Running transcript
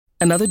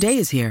Another day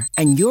is here,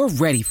 and you're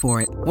ready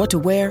for it. What to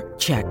wear?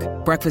 Check.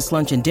 Breakfast,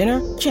 lunch, and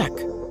dinner? Check.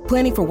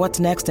 Planning for what's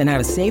next and how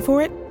to save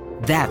for it?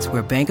 That's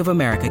where Bank of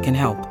America can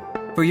help.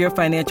 For your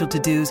financial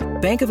to-dos,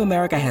 Bank of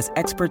America has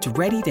experts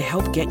ready to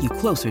help get you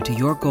closer to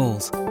your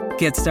goals.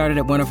 Get started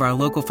at one of our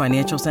local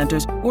financial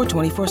centers or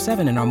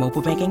 24/7 in our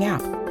mobile banking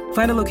app.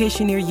 Find a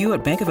location near you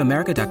at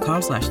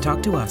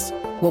bankofamerica.com/talktous.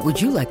 What would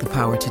you like the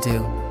power to do?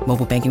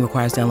 Mobile banking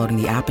requires downloading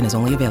the app and is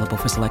only available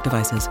for select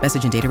devices.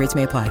 Message and data rates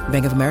may apply.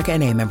 Bank of America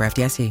N.A., member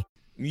FDIC.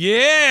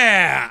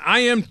 Yeah, I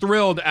am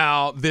thrilled,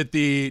 Al, that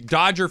the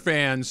Dodger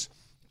fans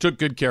took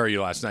good care of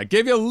you last night.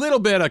 Gave you a little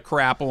bit of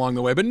crap along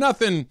the way, but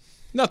nothing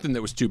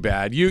that was too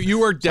bad. You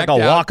were decked out.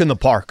 Like a walk in the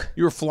park.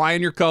 You were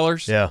flying your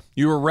colors. Yeah.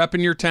 You were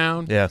repping your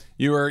town. Yeah.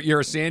 You're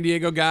a San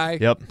Diego guy.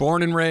 Yep.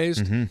 Born and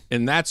raised. Mm-hmm.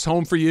 And that's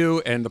home for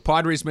you. And the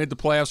Padres made the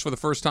playoffs for the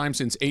first time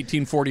since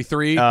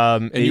 1843.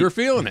 And you were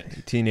feeling it.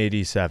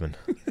 1887.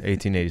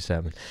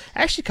 1887.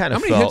 Actually kind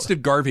of How many hits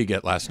did Garvey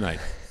get last night?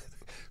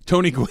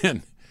 Tony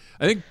Gwynn.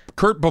 I think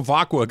Kurt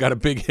Bavacqua got a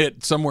big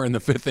hit somewhere in the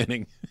fifth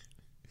inning.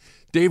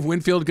 Dave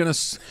Winfield going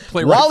to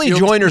play right Wally field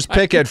Joyner's tonight.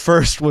 pick at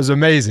first was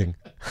amazing.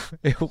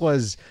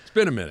 It's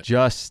been a minute.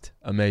 Just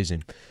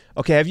amazing.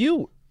 Okay,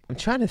 I'm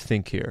trying to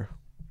think here.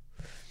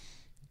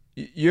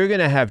 You're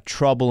going to have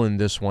trouble in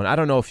this one. I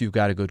don't know if you've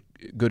got a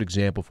good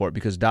example for it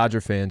because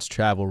Dodger fans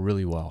travel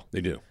really well.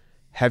 They do.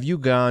 Have you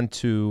gone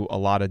to a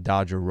lot of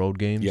Dodger road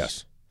games?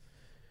 Yes.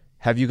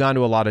 Have you gone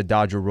to a lot of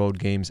Dodger road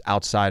games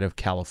outside of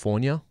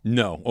California?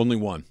 No, only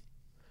one.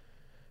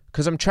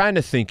 Because I'm trying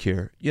to think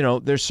here. You know,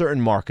 there's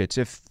certain markets.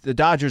 If the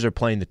Dodgers are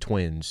playing the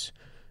Twins,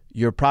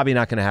 you're probably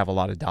not going to have a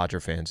lot of Dodger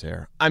fans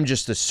there. I'm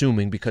just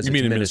assuming because You it's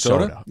mean in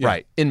Minnesota? Yeah.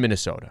 Right, in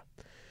Minnesota.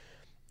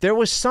 There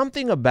was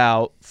something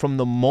about, from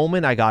the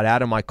moment I got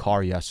out of my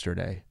car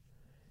yesterday,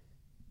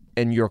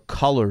 and your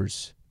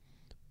colors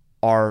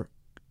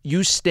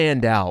you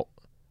stand out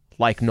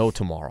like no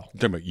tomorrow. I'm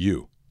talking about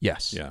you.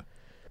 Yes. Yeah.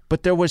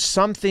 But there was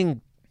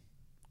something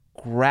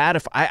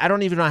gratifying. I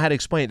don't even know how to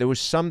explain it. There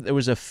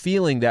was a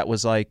feeling that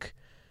was like,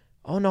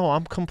 oh no,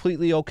 I'm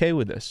completely okay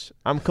with this.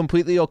 I'm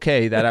completely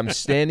okay that I'm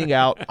standing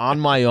out on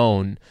my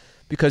own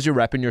because you're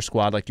repping your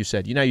squad, like you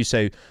said. You know, you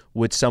say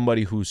with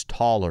somebody who's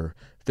taller,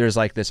 there's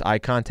like this eye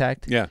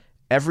contact. Yeah.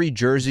 Every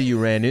jersey you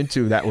ran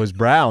into that was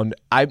brown,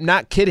 I'm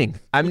not kidding.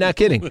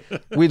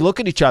 We look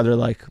at each other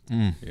like,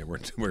 Yeah,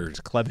 we're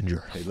it's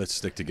Clevenger. Hey, let's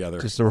stick together.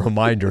 Just a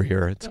reminder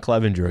here, it's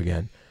Clevenger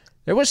again.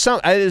 There was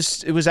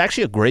it was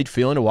actually a great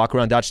feeling to walk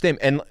around Dodger Stadium.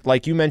 And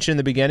like you mentioned in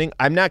the beginning,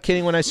 I'm not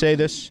kidding when I say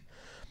this.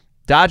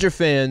 Dodger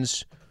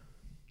fans,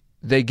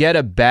 they get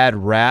a bad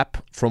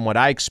rap from what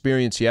I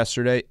experienced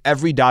yesterday.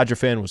 Every Dodger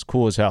fan was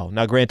cool as hell.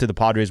 Now, granted, the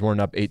Padres weren't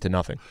up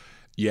 8-0.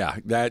 Yeah,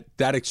 that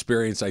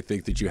experience I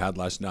think that you had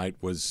last night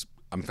was,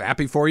 I'm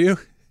happy for you.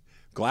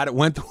 Glad it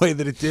went the way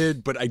that it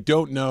did, but I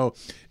don't know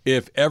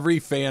if every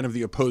fan of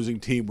the opposing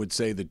team would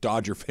say that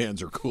Dodger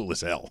fans are cool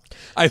as hell.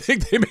 I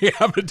think they may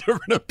have a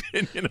different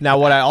opinion. Now,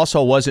 what I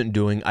also wasn't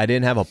doing, I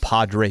didn't have a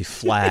Padre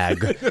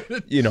flag,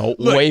 Look,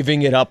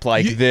 waving it up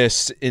like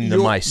this in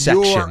my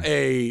section. You are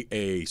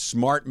a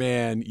smart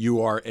man.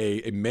 You are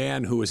a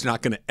man who is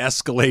not going to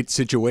escalate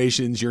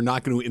situations. You're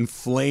not going to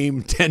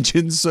inflame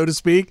tensions, so to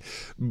speak.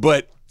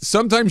 But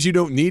sometimes you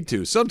don't need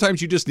to.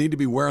 Sometimes you just need to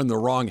be wearing the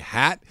wrong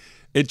hat.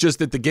 It's just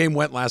that the game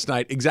went last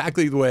night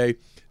exactly the way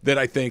that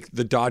I think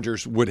the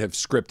Dodgers would have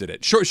scripted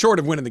it. Short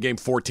of winning the game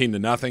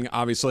 14-0,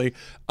 obviously.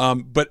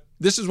 But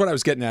this is what I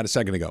was getting at a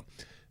second ago.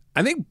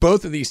 I think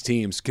both of these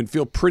teams can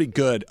feel pretty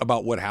good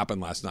about what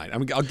happened last night. I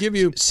mean, I'll give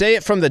you... Say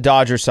it from the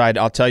Dodger side.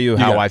 I'll tell you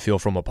how I feel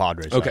from a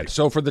Padres side. Okay,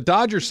 so for the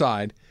Dodger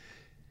side,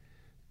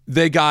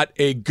 they got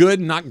a good,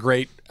 not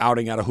great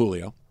outing out of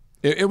Julio.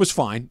 It was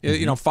fine.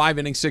 Mm-hmm. 5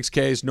 innings, 6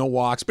 Ks, no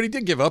walks, but he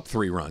did give up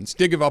 3 runs,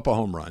 did give up a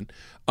home run.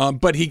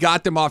 But he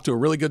got them off to a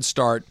really good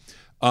start,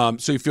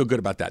 so you feel good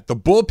about that. The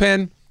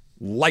bullpen,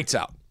 lights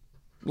out.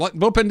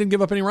 Bullpen didn't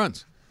give up any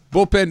runs.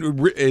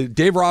 Bullpen,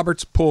 Dave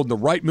Roberts pulled the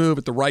right move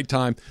at the right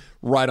time,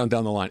 right on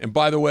down the line. And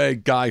by the way,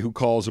 guy who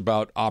calls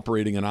about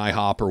operating an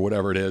IHOP or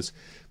whatever it is,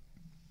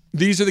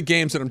 these are the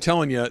games that I'm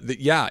telling you that,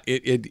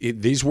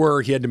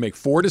 he had to make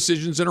 4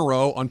 decisions in a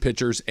row on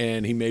pitchers,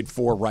 and he made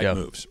 4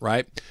 moves,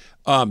 right?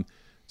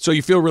 So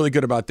you feel really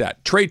good about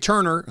that. Trey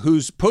Turner,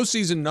 whose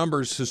postseason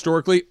numbers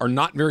historically are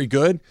not very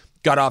good,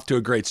 got off to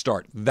a great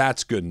start.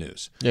 That's good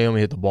news. Yeah, he only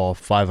hit the ball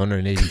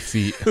 580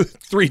 feet.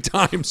 3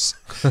 times.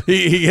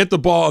 He hit the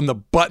ball on the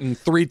button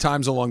 3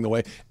 times along the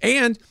way.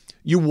 And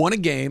you won a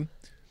game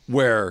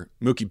where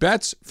Mookie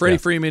Betts, Freddie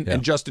Freeman,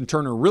 and Justin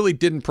Turner really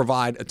didn't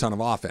provide a ton of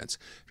offense.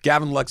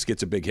 Gavin Lux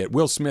gets a big hit.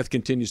 Will Smith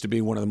continues to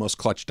be one of the most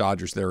clutch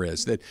Dodgers there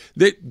is.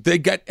 They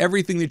got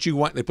everything that you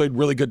want. They played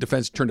really good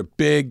defense, turned a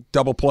big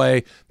double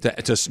play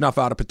to snuff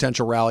out a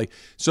potential rally.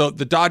 So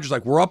the Dodgers,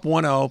 we're up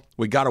 1-0.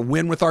 We got to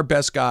win with our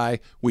best guy.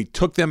 We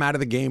took them out of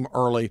the game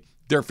early.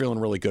 They're feeling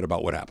really good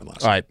about what happened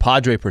last night. All right,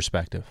 Padre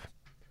perspective.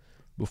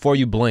 Before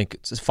you blink,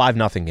 it's a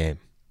 5-0 game.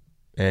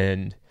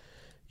 And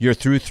you're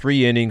through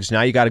 3 innings.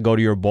 Now you got to go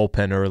to your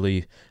bullpen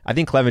early. I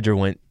think Clevenger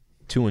went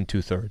 2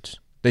 2/3.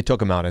 They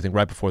took him out, I think,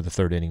 right before the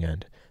 3rd inning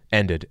end.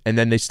 ended. And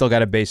then they still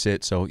got a base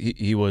hit, so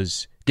he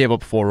gave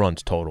up 4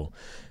 runs total.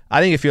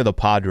 I think if you're the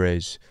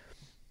Padres,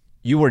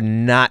 you were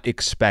not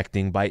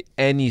expecting by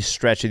any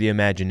stretch of the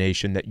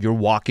imagination that you're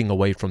walking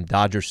away from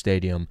Dodger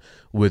Stadium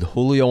with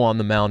Julio on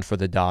the mound for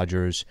the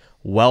Dodgers,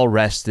 well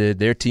rested.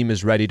 Their team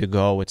is ready to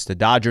go. It's the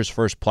Dodgers'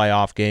 first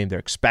playoff game. They're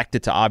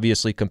expected to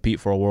obviously compete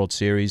for a World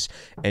Series,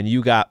 and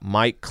you got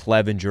Mike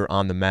Clevinger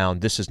on the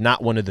mound. This is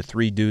not one of the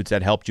 3 dudes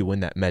that helped you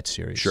win that Mets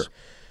series. Sure.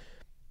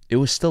 It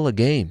was still a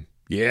game.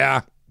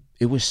 Yeah.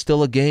 It was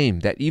still a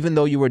game that even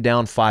though you were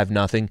down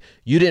 5-0,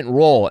 you didn't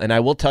roll. And I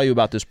will tell you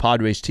about this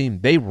Padres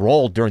team. They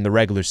rolled during the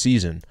regular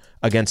season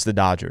against the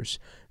Dodgers.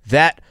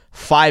 That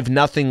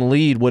 5-0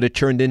 lead would have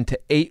turned into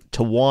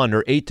 8-1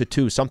 or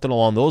 8-2, something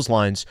along those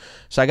lines.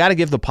 So I got to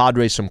give the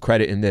Padres some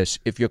credit in this.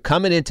 If you're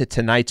coming into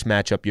tonight's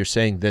matchup, you're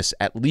saying this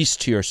at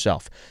least to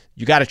yourself.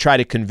 You got to try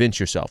to convince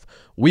yourself.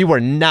 We were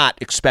not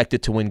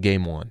expected to win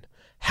Game 1.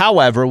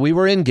 However, we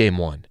were in Game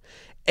 1.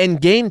 And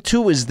Game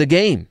 2 is the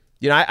game.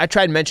 You know, I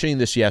tried mentioning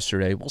this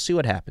yesterday. We'll see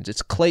what happens.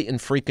 It's Clayton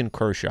freaking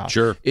Kershaw.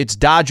 Sure. It's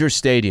Dodger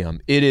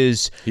Stadium. It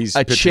is He's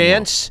a pitching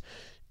chance.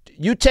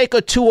 You take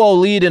a 2-0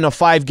 lead in a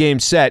 5-game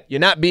set, you're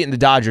not beating the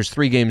Dodgers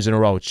 3 games in a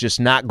row. It's just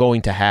not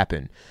going to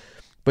happen.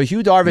 But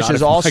Hugh Darvish Not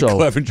is if also... Mike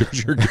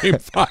Clevenger's your Game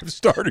 5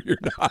 starter, you're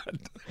not.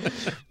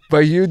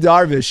 But Hugh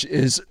Darvish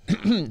is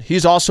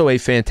he's also a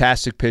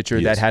fantastic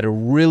pitcher that had a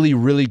really,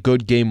 really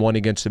good Game 1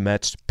 against the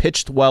Mets,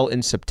 pitched well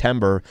in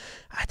September.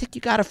 I think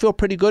you got to feel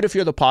pretty good if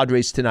you're the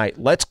Padres tonight.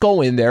 Let's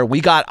go in there.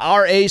 We got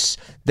our ace.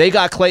 They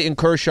got Clayton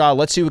Kershaw.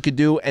 Let's see what we can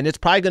do. And it's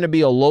probably going to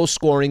be a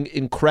low-scoring,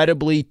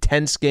 incredibly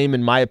tense game,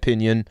 in my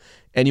opinion.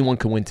 Anyone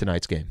can win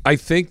tonight's game. I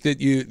think that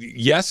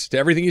yes, to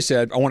everything you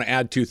said, I want to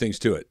add 2 things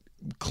to it.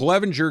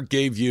 Clevenger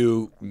gave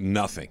you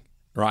nothing,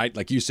 right?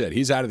 Like you said,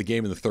 he's out of the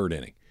game in the 3rd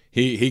inning.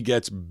 He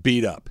gets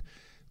beat up.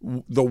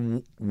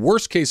 The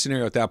worst case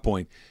scenario at that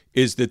point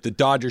is that the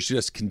Dodgers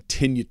just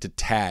continue to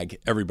tag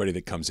everybody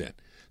that comes in.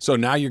 So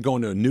now you're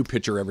going to a new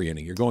pitcher every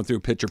inning. You're going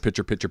through pitcher,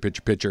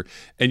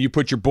 and you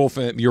put your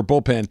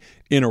bullpen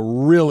in a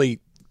really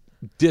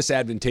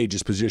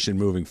disadvantageous position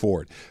moving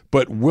forward.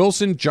 But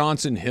Wilson,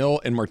 Johnson, Hill,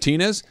 and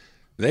Martinez,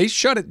 they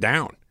shut it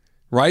down,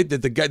 right?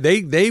 That the guy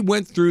they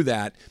went through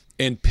that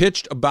and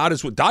pitched about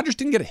as well. Dodgers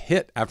didn't get a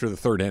hit after the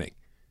 3rd inning.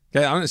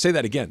 Okay, I'm going to say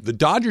that again. The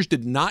Dodgers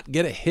did not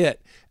get a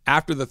hit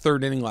after the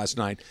 3rd inning last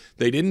night.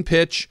 They didn't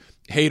pitch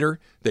Hader.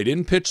 They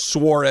didn't pitch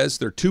Suarez.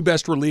 Their 2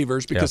 best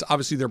relievers because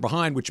obviously they're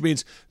behind, which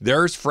means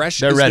they're as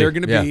fresh as they're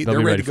going to be. They're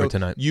ready to go for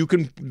tonight. You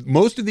can.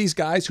 Most of these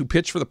guys who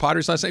pitched for the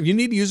Padres last night, if you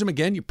need to use them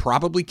again, you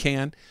probably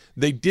can.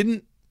 They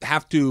didn't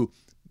have to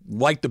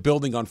light the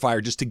building on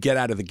fire just to get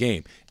out of the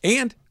game.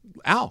 And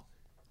Al,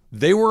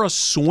 they were a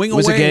swing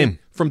away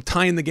from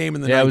tying the game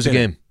in the 9th inning. Yeah, it was a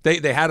game.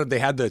 They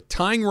had the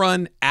tying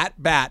run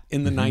at bat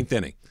in the 9th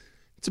inning.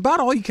 It's about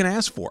all you can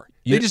ask for.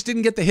 They just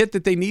didn't get the hit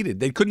that they needed.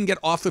 They couldn't get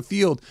off the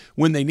field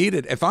when they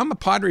needed. If I'm a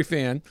Padre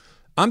fan,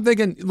 I'm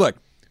thinking, look,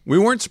 we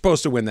weren't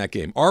supposed to win that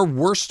game. Our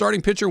worst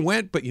starting pitcher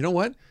went, but you know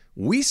what?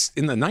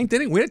 In the 9th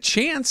inning, we had a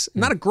chance.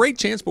 Not a great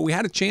chance, but we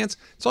had a chance.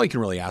 That's all you can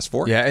really ask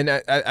for. Yeah, and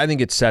I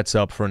think it sets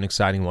up for an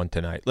exciting one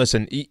tonight.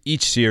 Listen,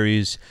 each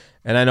series,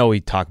 and I know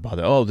we talk about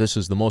it, this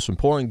is the most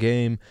important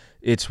game.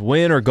 It's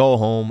win or go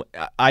home.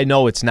 I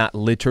know it's not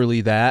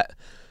literally that,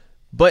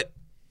 but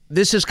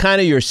this is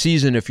kind of your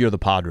season if you're the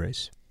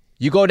Padres.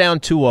 You go down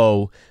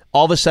 2-0,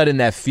 all of a sudden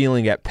that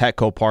feeling at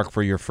Petco Park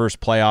for your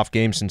first playoff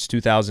game since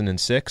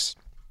 2006,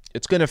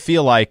 it's going to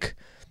feel like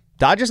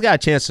Dodgers got a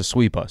chance to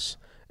sweep us.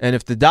 And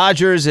if the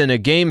Dodgers in a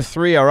Game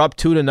 3 are up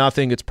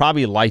 2-0, it's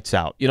probably lights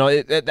out. You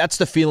know, that's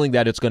the feeling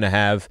that it's going to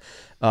have.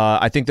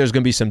 I think there's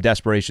going to be some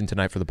desperation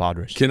tonight for the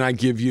Padres. Can I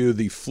give you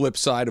the flip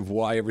side of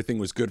why everything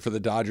was good for the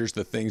Dodgers?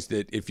 The things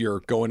that if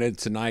you're going in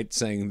tonight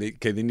saying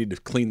they need to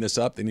clean this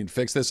up, they need to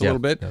fix this a little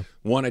bit. Yeah.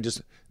 One, they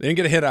didn't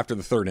get a hit after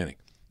the 3rd inning.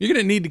 You're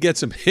going to need to get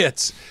some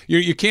hits.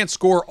 You can't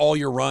score all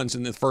your runs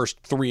in the first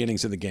 3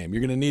 innings of the game.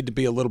 You're going to need to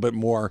be a little bit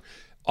more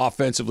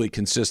offensively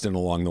consistent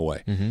along the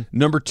way. Mm-hmm.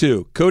 Number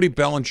 2, Cody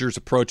Bellinger's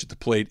approach at the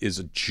plate is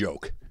a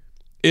joke.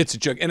 It's a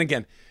joke. And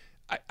again,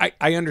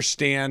 I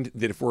understand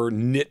that if we're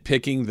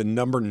nitpicking the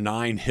number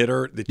 9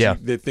 hitter,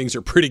 that things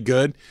are pretty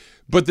good.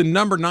 But the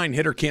number 9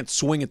 hitter can't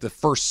swing at the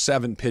first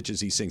 7 pitches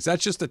he swings.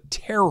 That's just a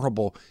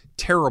terrible,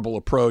 terrible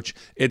approach.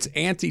 It's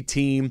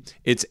anti-team.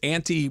 It's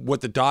anti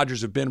what the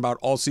Dodgers have been about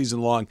all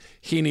season long.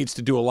 He needs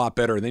to do a lot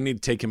better. They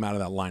need to take him out of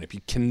that lineup. You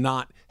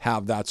cannot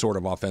have that sort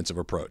of offensive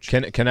approach.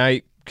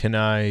 Can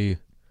I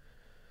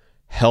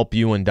help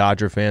you and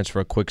Dodger fans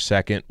for a quick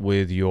second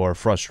with your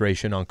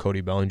frustration on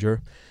Cody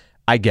Bellinger?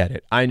 I get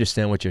it. I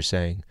understand what you're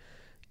saying.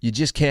 You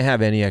just can't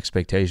have any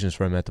expectations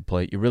for him at the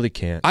plate. You really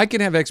can't. I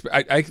can have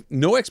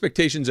no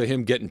expectations of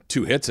him getting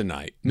 2 hits a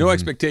night. No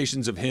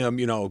expectations of him,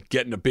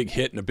 getting a big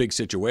hit in a big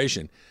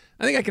situation.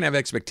 I think I can have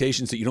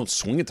expectations that you don't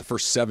swing at the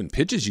first 7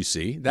 pitches you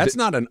see. That's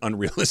not an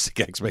unrealistic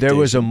expectation. There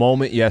was a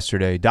moment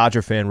yesterday,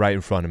 Dodger fan right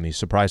in front of me.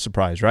 Surprise,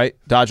 surprise, right?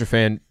 Dodger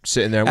fan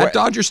sitting there. At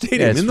Dodger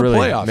Stadium in the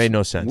playoffs. Made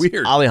no sense.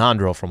 Weird.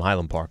 Alejandro from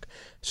Highland Park.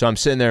 So I'm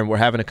sitting there and we're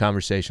having a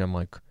conversation. I'm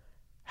like,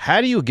 how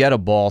do you get a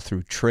ball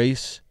through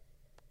Trace,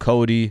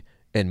 Cody,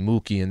 and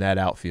Mookie in that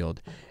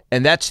outfield.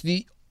 And that's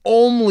the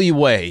only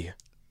way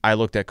I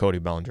looked at Cody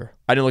Bellinger.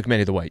 I didn't look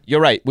many other way.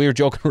 You're right. We were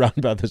joking around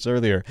about this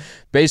earlier.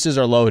 Bases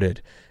are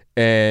loaded.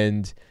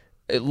 And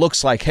it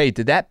looks like, hey,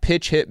 did that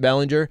pitch hit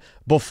Bellinger?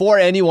 Before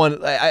anyone,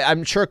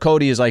 I'm sure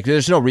Cody is like,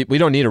 there's no, we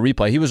don't need a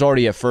replay. He was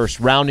already at first,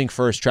 rounding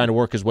first, trying to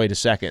work his way to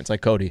second. It's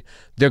like, Cody,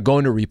 they're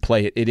going to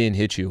replay it. It didn't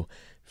hit you.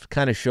 It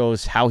kind of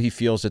shows how he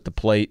feels at the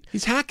plate.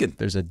 He's hacking.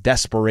 There's a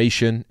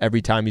desperation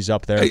every time he's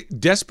up there.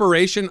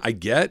 Desperation, I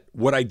get.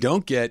 What I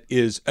don't get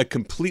is a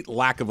complete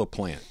lack of a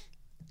plan.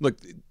 Look,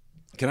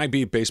 can I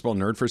be a baseball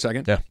nerd for a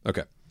second? Yeah.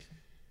 Okay.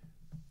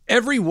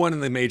 Everyone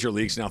in the major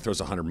leagues now throws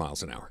 100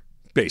 miles an hour,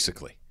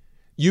 basically.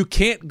 You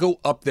can't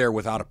go up there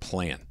without a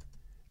plan.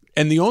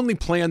 And the only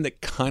plan that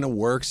kind of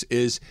works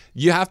is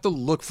you have to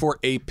look for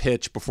a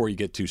pitch before you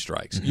get 2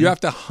 strikes. Mm-hmm. You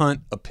have to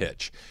hunt a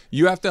pitch.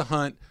 You have to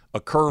hunt a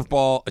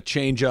curveball, a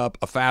changeup,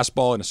 a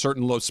fastball in a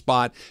certain low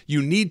spot.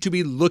 You need to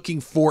be looking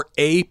for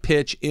a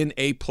pitch in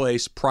a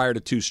place prior to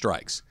 2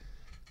 strikes.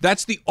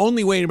 That's the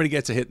only way anybody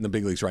gets a hit in the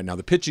big leagues right now.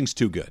 The pitching's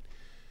too good.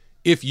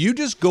 If you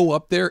just go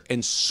up there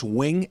and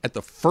swing at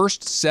the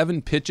first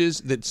 7 pitches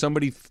that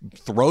somebody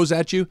throws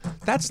at you,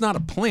 that's not a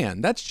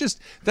plan. That's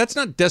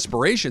not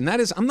desperation.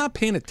 That is, I'm not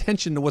paying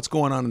attention to what's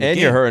going on in the game. And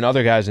you're hurting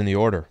other guys in the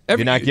order.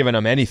 You're not giving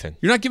them anything.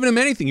 You're not giving them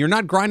anything. You're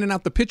not grinding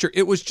out the pitcher.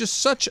 It was just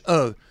such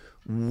a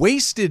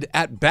wasted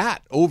at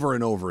bat over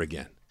and over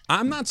again.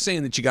 I'm not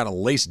saying that you got to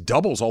lace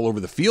doubles all over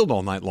the field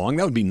all night long.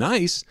 That would be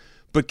nice.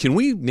 But can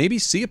we maybe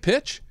see a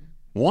pitch?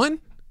 1,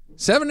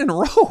 7 in a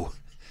row.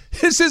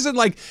 This isn't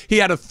like he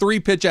had a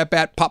 3-pitch at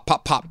bat, pop,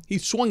 pop, pop. He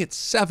swung at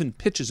 7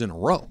 pitches in a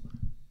row.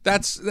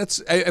 That's.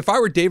 If I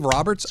were Dave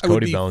Roberts, I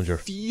would be Bellinger.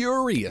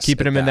 Furious.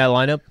 Keeping him in that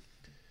lineup?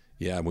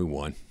 Yeah, we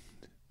won.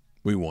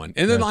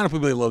 And the lineup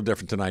will be a little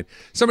different tonight.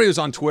 Somebody was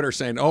on Twitter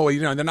saying, "Oh,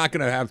 they're not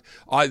going to have.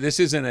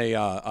 This isn't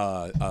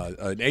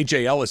an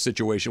A.J. Ellis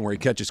situation where he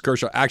catches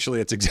Kershaw."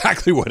 Actually, it's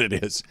exactly what it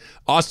is.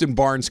 Austin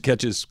Barnes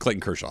catches Clayton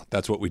Kershaw.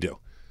 That's what we do.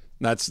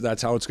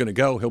 That's how it's going to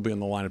go. He'll be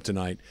in the lineup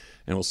tonight,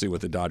 and we'll see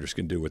what the Dodgers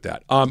can do with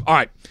that. All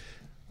right.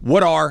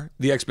 What are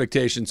the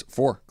expectations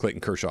for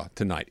Clayton Kershaw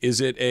tonight? Does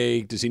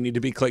he need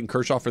to be Clayton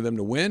Kershaw for them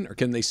to win, or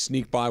can they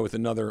sneak by with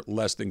another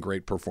less than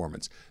great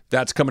performance?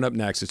 That's coming up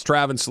next. It's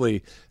Travis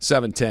Lee,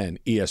 710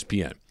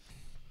 ESPN.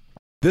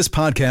 This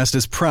podcast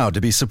is proud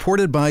to be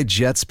supported by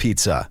Jets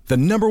Pizza, the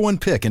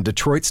 #1 pick in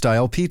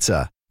Detroit-style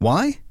pizza.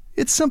 Why?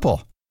 It's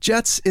simple.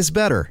 Jets is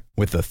better.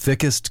 With the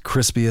thickest,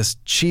 crispiest,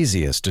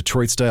 cheesiest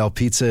Detroit-style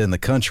pizza in the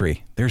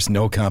country, there's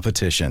no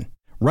competition.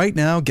 Right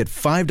now, get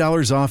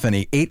 $5 off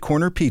any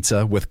 8-corner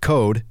pizza with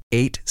code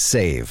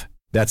 8SAVE.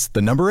 That's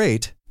the number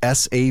 8,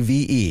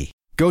 S-A-V-E.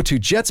 Go to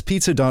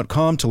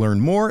jetspizza.com to learn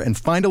more and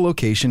find a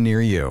location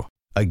near you.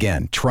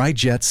 Again, try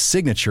Jet's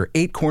signature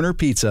 8-corner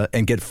pizza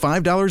and get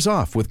 $5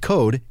 off with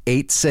code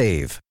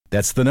 8SAVE.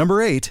 That's the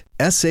number 8,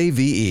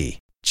 S-A-V-E.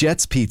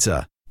 Jet's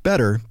Pizza.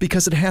 Better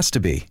because it has to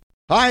be.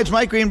 Hi, it's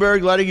Mike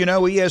Greenberg letting you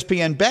know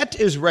ESPN Bet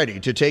is ready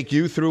to take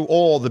you through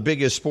all the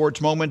biggest sports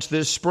moments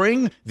this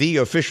spring. The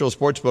official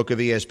sportsbook of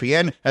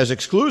ESPN has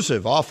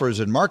exclusive offers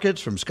and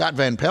markets from Scott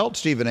Van Pelt,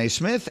 Stephen A.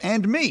 Smith,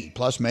 and me,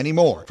 plus many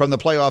more. From the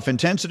playoff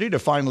intensity to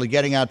finally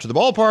getting out to the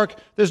ballpark,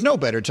 there's no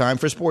better time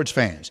for sports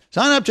fans.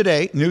 Sign up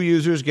today. New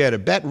users get a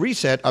bet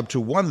reset up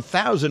to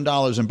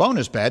 $1,000 in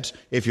bonus bets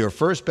if your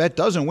first bet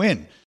doesn't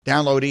win.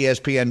 Download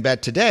ESPN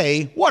Bet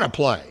today. What a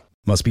play.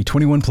 Must be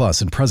 21 plus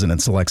and present in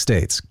select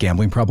states.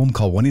 Gambling problem?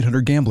 Call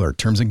 1-800-GAMBLER.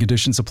 Terms and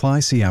conditions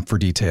apply. See app for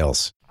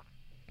details.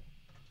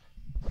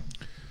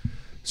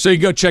 So you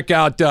go check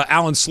out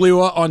Alan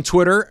Sliwa on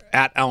Twitter,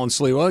 at Alan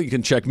Sliwa. You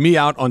can check me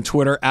out on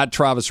Twitter, at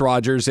Travis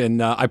Rogers.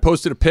 And I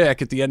posted a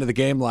pic at the end of the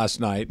game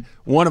last night.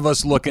 One of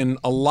us looking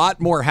a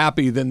lot more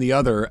happy than the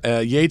other.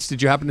 Yates,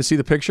 did you happen to see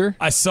the picture?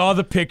 I saw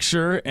the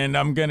picture, and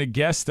I'm going to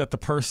guess that the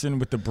person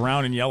with the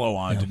brown and yellow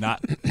on did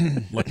not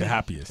look the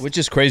happiest. Which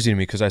is crazy to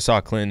me because I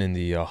saw Clinton in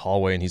the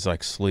hallway, and he's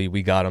like, Slee,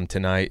 we got him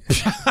tonight.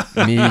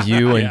 Me,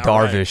 you, and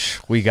Darvish,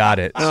 right. We got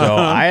it. So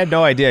I had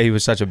no idea he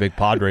was such a big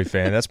Padre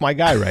fan. That's my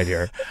guy right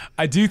here.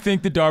 I do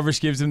think that Darvish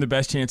gives him the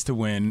best chance to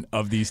win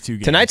of these 2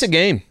 games. Tonight's a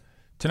game.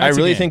 I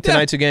really think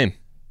tonight's a game.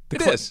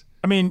 It is.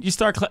 I mean, you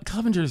start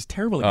Clevenger is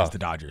terrible against the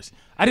Dodgers.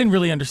 I didn't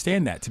really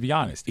understand that, to be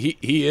honest.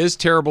 He is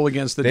terrible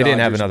against the Dodgers. They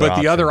didn't have another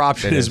option. The other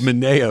option is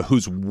Manaea,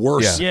 who's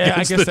worse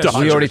against the Dodgers.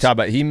 We already talked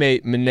about it.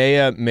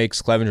 Manaea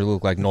makes Clevenger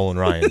look like Nolan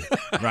Ryan.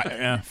 Right.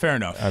 Yeah, fair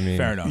enough.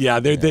 Fair enough. Yeah,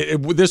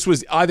 this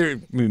was either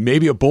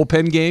maybe a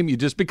bullpen game.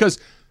 Because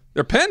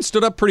their pen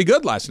stood up pretty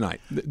good last night.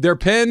 Their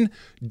pen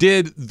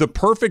did the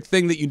perfect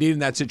thing that you need in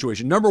that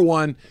situation. Number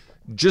one,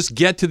 just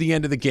get to the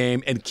end of the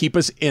game and keep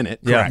us in it.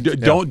 Yeah.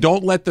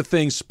 Don't let the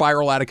thing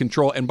spiral out of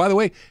control. And by the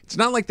way, it's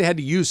not like they had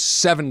to use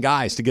 7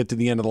 guys to get to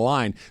the end of the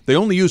line. They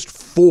only used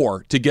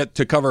 4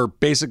 to cover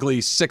basically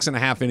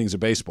 6.5 innings of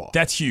baseball.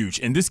 That's huge.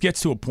 And this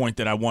gets to a point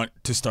that I want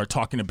to start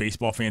talking to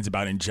baseball fans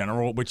about in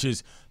general, which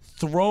is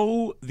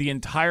throw the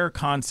entire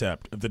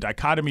concept of the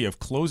dichotomy of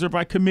closer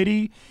by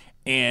committee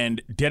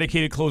and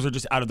dedicated closer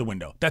just out of the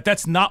window.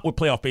 That's not what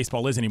playoff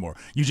baseball is anymore.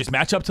 You just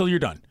match up till you're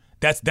done.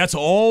 That's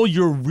all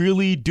you're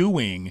really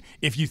doing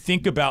if you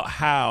think about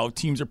how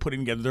teams are putting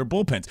together their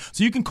bullpens.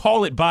 So you can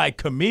call it by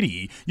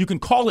committee. You can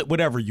call it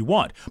whatever you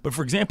want. But,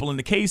 for example, in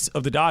the case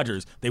of the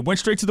Dodgers, they went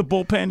straight to the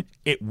bullpen.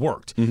 It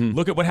worked.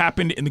 Look at what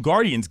happened in the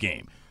Guardians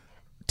game.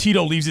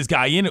 Tito leaves his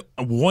guy in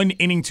 1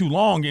 inning too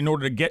long in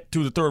order to get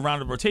to the third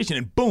round of rotation,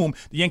 and boom,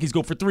 the Yankees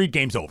go for 3,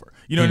 game's over.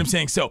 You know what I'm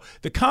saying? So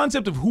the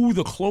concept of who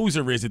the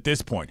closer is at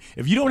this point,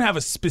 if you don't have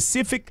a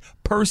specific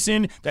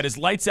person that is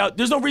lights out,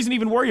 there's no reason to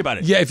even worry about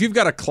it. Yeah, if you've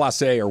got a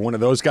Clase or one of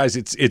those guys,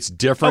 it's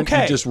different.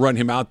 Okay. You just run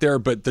him out there.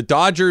 But the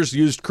Dodgers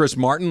used Chris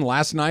Martin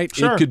last night.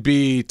 Sure. It could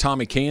be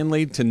Tommy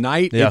Canley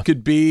tonight. Yeah. It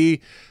could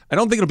be, I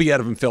don't think it'll be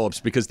Evan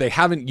Phillips because they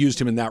haven't used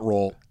him in that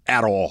role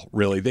at all,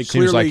 really. They Seems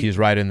clearly, like he's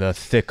right in the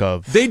thick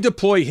of. they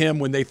deploy him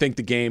when they think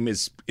the game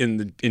is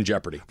in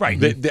jeopardy.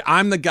 Right.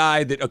 I'm the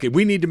guy that, okay,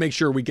 we need to make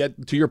sure we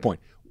get, to your point,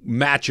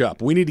 match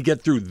up. We need to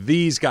get through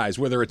these guys,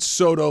 whether it's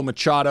Soto,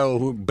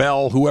 Machado,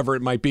 Bell, whoever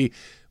it might be.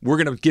 We're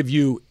going to give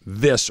you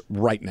this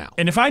right now.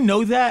 And if I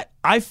know that,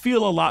 I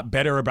feel a lot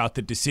better about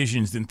the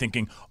decisions than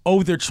thinking,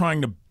 oh, they're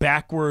trying to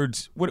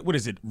backwards, what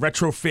is it,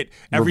 retrofit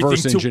everything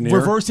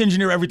reverse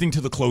engineer everything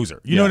to the closer.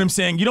 You know what I'm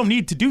saying? You don't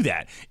need to do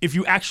that if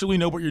you actually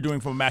know what you're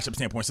doing from a matchup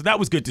standpoint. So that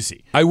was good to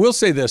see. I will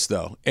say this,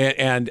 though,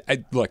 and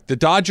look, the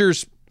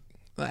Dodgers,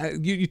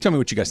 you tell me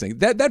what you guys think.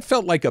 That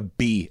felt like a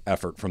B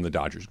effort from the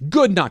Dodgers.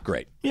 Good, not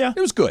great. Yeah. It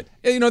was good.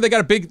 You know, they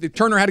got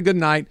Turner had a good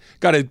night,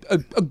 got a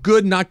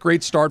good, not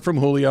great start from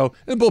Julio,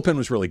 and the bullpen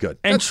was really good.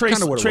 And That's Trace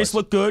kinda what it was.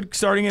 looked good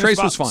starting in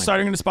Trace was fine.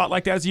 starting in a spot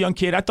like that as a young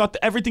kid. I thought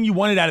that everything you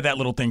wanted out of that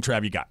little thing,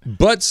 Trav, you got.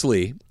 But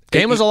Slee,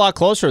 Game was a lot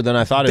closer than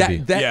I thought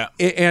it'd be.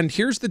 And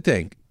here's the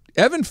thing.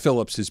 Evan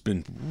Phillips has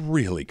been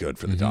really good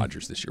for the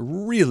Dodgers this year.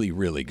 Really,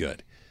 really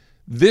good.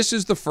 This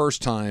is the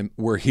first time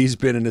where he's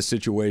been in a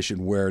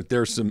situation where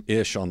there's some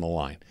ish on the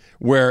line,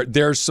 where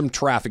there's some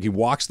traffic. He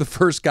walks the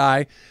first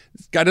guy.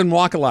 This guy doesn't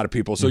walk a lot of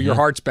people, so your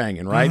heart's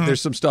banging, right?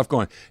 There's some stuff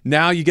going.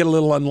 Now you get a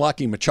little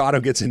unlucky. Machado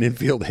gets an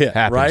infield hit,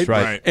 Happens, right?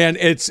 right. And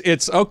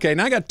it's okay.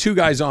 Now I got 2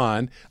 guys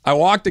on. I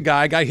walked a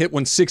guy hit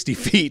 160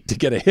 feet to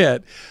get a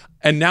hit,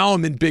 and now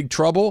I'm in big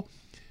trouble.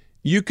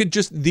 You could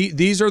just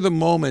these are the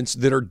moments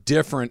that are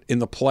different in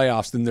the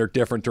playoffs than they're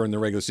different during the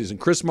regular season.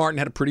 Chris Martin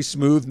had a pretty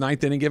smooth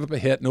 9th inning, gave up a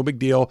hit, no big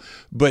deal.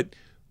 But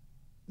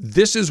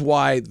this is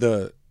why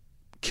the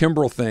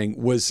Kimbrel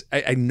thing was.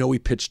 I know he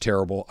pitched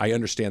terrible. I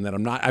understand that.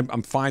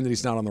 I'm fine that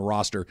he's not on the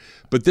roster.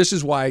 But this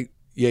is why,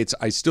 Yates,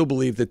 I still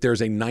believe that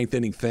there's a 9th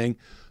inning thing.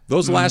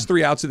 Those last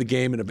 3 outs of the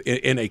game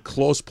in a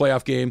close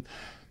playoff game,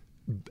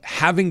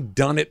 having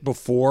done it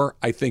before,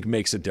 I think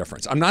makes a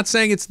difference. I'm not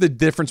saying it's the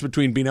difference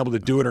between being able to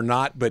do it or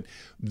not, but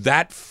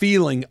that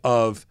feeling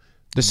of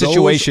the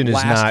situation those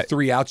is last not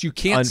 3 outs, you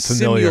can't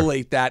unfamiliar.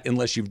 simulate that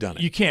unless you've done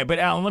it. You can't. But,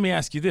 Alan, let me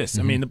ask you this.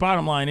 I mean, the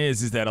bottom line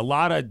is that a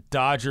lot of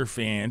Dodger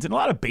fans and a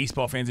lot of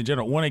baseball fans in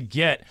general want to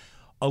get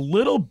a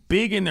little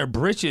big in their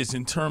britches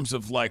in terms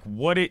of like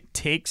what it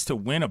takes to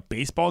win a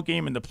baseball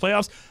game in the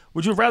playoffs.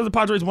 Would you have rather the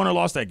Padres won or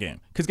lost that game?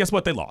 Because guess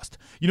what? They lost.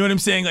 You know what I'm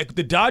saying? Like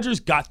the Dodgers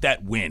got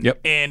that win.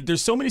 Yep. And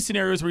there's so many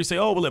scenarios where you say,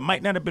 oh, well, it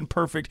might not have been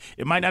perfect.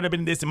 It might not have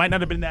been this. It might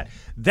not have been that.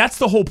 That's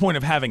the whole point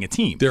of having a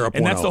team.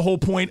 And that's the whole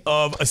point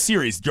of a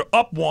series. You're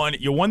up 1.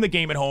 You won the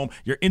game at home.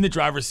 You're in the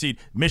driver's seat.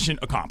 Mission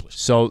accomplished.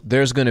 So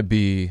there's going to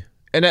be,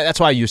 and that's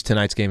why I used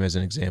tonight's game as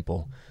an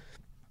example.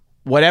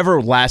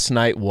 Whatever last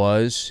night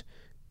was,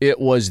 it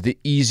was the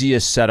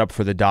easiest setup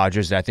for the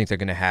Dodgers that I think they're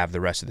going to have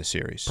the rest of the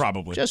series.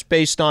 Probably. Just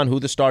based on who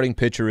the starting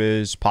pitcher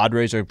is.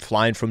 Padres are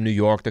flying from New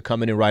York. They're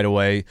coming in right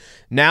away.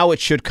 Now it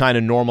should kind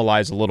of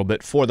normalize a little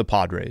bit for the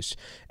Padres.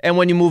 And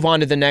when you move on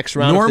to the next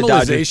round,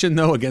 Normalization,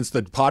 though, against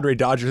the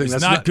Padre-Dodger thing,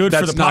 that's not good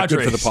for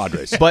the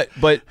Padres.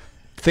 But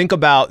think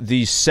about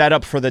the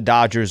setup for the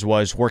Dodgers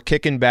was we're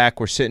kicking back,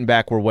 we're sitting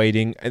back, we're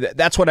waiting.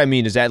 That's what I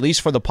mean is at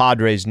least for the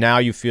Padres, now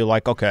you feel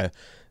like, okay,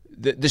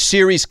 the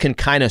series can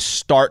kind of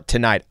start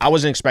tonight. I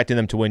wasn't expecting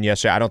them to win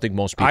yesterday. I don't think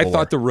most people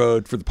thought the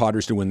road for the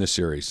Padres to win this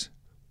series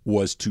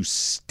was to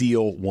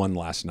steal one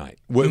last night.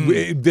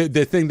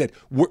 The thing that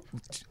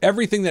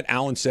everything that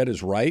Alan said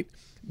is right.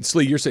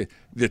 Slee, you're saying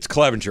it's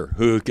Clevenger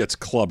who gets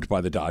clubbed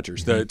by the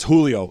Dodgers. It's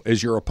Julio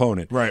as your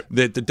opponent. Right.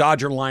 That the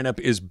Dodger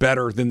lineup is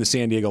better than the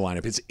San Diego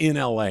lineup. It's in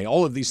LA.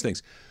 All of these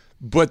things.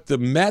 But the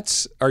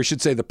Mets, or I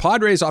should say the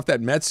Padres off that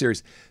Mets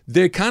series,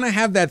 they kind of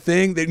have that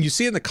thing that you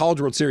see in the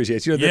College World Series.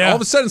 Yes, all of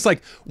a sudden it's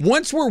like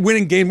once we're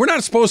winning game, we're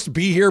not supposed to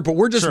be here, but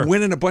we're just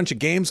winning a bunch of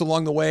games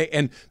along the way.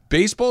 And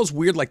baseball's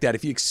weird like that.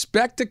 If you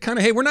expect to kind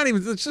of, hey,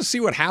 let's just see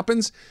what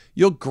happens,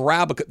 you'll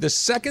grab the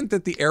second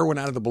that the air went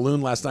out of the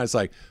balloon last night, it's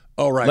like,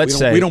 oh, right,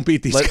 we don't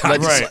beat these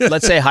guys.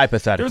 Let's say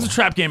hypothetical. There was a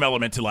trap game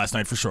element to last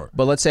night for sure.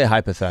 But let's say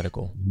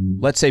hypothetical.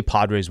 Let's say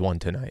Padres won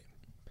tonight.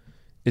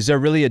 Is there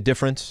really a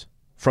difference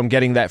from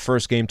getting that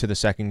first game to the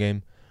second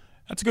game?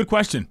 That's a good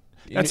question.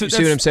 See what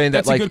I'm saying?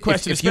 That's that, like, a good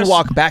question. If you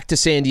walk back to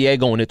San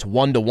Diego and it's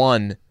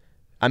 1-1,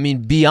 I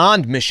mean,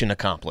 beyond mission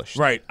accomplished.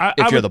 Right.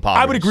 If you're the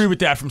Padres. I would agree with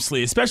that from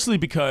Slee, especially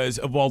because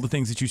of all the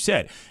things that you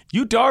said.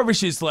 Yu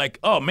Darvish is like,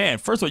 oh, man,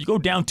 first of all, you go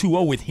down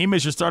 2-0 with him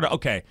as your starter.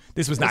 Okay,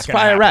 this was not going to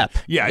happen. Probably a wrap.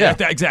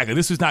 Yeah. Exactly.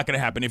 This was not going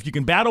to happen. If you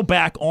can battle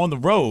back on the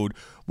road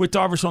with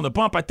Darvish on the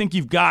bump, I think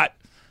you've got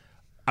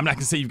 – I'm not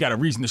going to say you've got a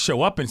reason to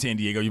show up in San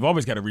Diego. You've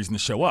always got a reason to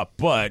show up,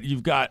 but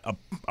you've got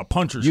a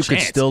puncher's chance. You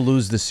could still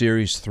lose the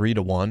series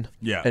 3-1,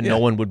 and no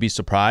one would be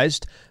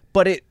surprised.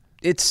 But it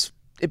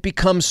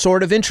becomes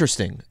sort of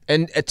interesting.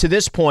 And to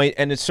this point,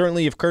 and it's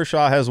certainly if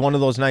Kershaw has one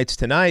of those nights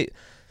tonight,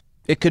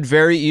 it could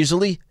very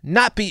easily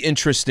not be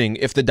interesting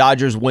if the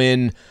Dodgers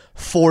win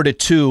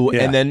 4-2,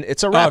 and then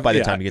it's a wrap by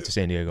the time you get to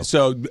San Diego.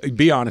 So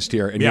be honest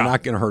here, and you're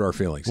not going to hurt our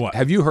feelings. What?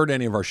 Have you heard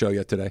any of our show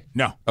yet today?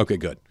 No. Okay,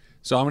 good.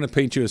 So I'm going to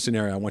paint you a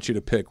scenario. I want you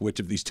to pick which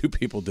of these two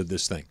people did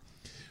this thing.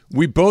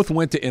 We both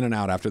went to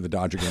In-N-Out after the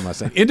Dodger game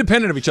last night,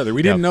 independent of each other.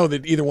 We didn't know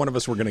that either one of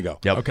us were going to go.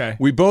 Yep. Okay.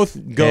 We both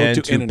go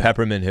and to In-N-Out.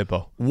 Peppermint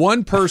Hippo.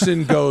 One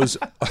person goes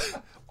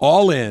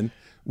all in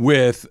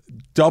with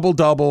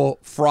double,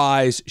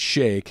 fries,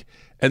 shake,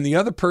 and the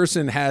other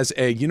person has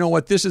you know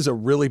what, this is a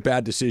really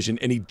bad decision,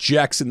 and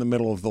ejects in the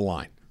middle of the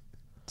line.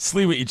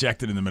 Slee was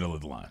ejected in the middle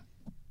of the line.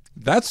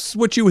 That's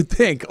what you would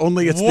think,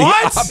 only it's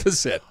What? the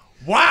opposite.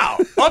 Wow.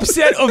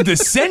 Upset of the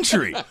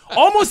century.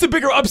 Almost a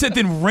bigger upset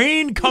than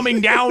rain coming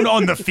down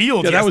on the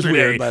field that was yesterday,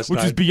 weird last which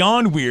was night.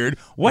 beyond weird.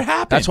 What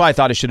happened? That's why I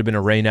thought it should have been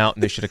a rain out,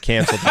 and they should have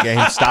canceled the game.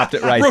 Stopped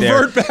it right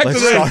Revert there. back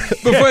Let's to start.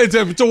 before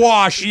it's a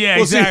wash. Yeah,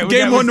 we'll exactly.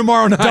 see. Game one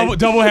tomorrow night.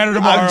 Doubleheader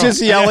tomorrow. I'm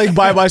just yelling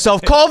by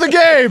myself, call the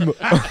game!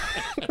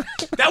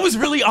 That was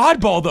really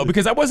oddball, though,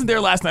 because I wasn't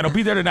there last night. I'll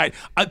be there tonight.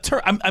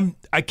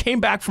 I came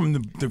back from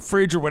the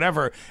fridge or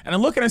whatever, and I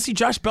look and I see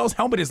Josh Bell's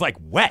helmet is like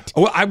wet.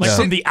 Well, I was like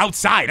from the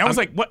outside. I was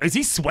like, "What? Is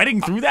he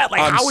sweating through that?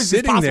 Like, I'm how is this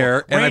sitting possible?" there,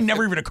 and Rain I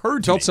never even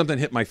occurred to felt me. something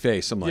hit my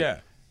face. I'm like, Yeah.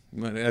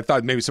 I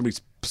thought maybe somebody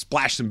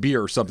splashed some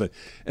beer or something.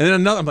 And then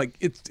another, I'm like,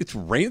 it's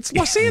rain. It's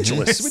Los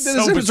Angeles. It's so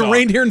It's bizarre.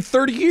 rained here in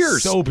 30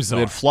 years. So We bizarre.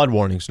 had flood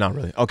warnings, not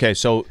really. Okay,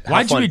 so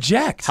Why'd you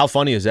eject? How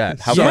funny is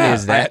that? How Yeah. funny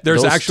is that?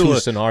 There's Those actually two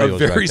scenarios a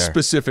very right there.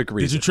 specific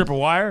reason. Did you trip a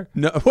wire?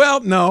 No, well,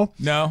 no.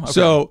 No? Okay.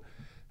 So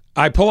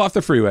I pull off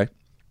the freeway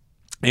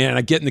and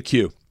I get in the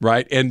queue,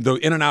 right? And the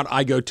In-N-Out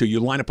I go to, you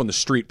line up on the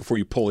street before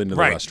you pull into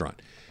the Right.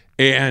 restaurant.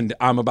 And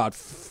I'm about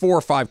 4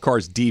 or 5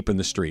 cars deep in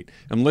the street.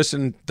 I'm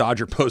listening to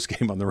Dodger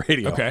postgame on the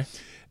radio. Okay.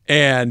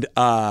 And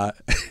a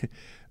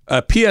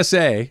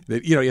PSA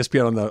that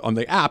ESPN on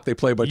the app, they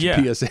play a bunch of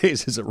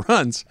PSAs as it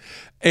runs,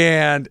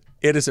 and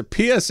it is a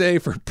PSA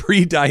for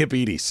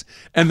pre-diabetes,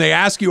 and they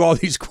ask you all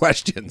these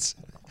questions.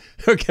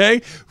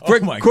 Okay, Oh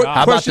my God. How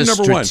about question the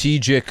number one.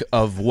 strategic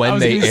of I when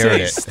was they gonna aired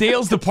say, it?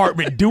 Sales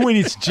department doing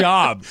its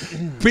job.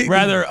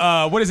 Rather,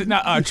 what is it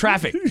now?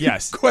 Traffic.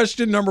 Yes.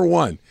 Question number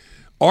one: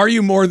 are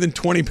you more than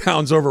 20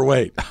 pounds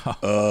overweight?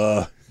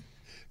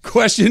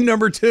 Question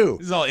number two: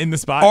 This is all in the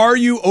spot. are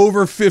you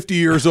over 50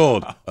 years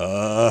old?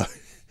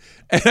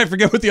 And I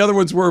forget what the other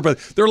ones were, but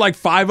there were like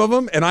 5 of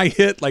them, and I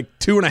hit like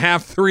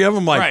 2.5, 3 of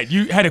them. Like, Right,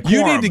 you had a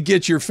you quorum. need to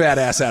get your fat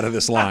ass out of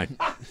this line.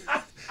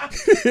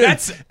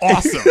 That's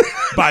awesome,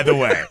 by the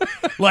way.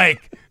 Like,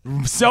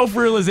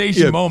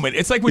 self-realization moment.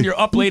 It's like when you're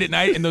up late at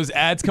night and those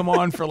ads come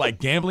on for like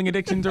gambling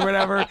addictions or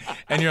whatever,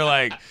 and you're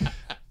like,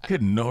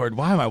 good Lord,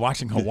 why am I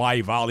watching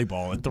Hawaii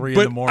volleyball at 3 in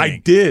But the morning? I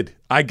did.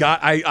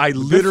 I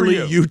literally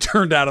you.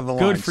 U-turned out of the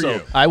line. Good for So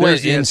you. I there's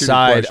went the answer to your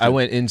inside. question. I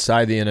went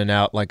inside the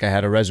In-N-Out like I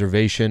had a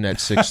reservation at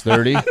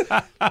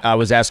 6:30. I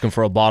was asking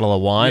for a bottle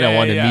of wine. I Yeah,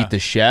 wanted yeah. to meet the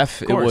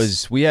chef. It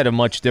course. we had a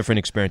much different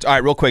experience. All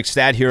right, real quick,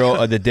 stat hero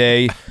of the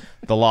day.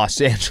 The Los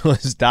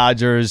Angeles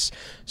Dodgers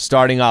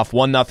starting off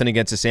 1-0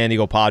 against the San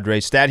Diego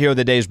Padres. Stat Hero of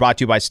the Day is brought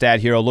to you by Stat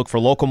Hero. Look for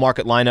local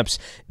market lineups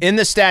in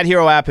the Stat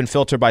Hero app and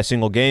filter by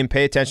single game.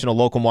 Pay attention to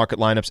local market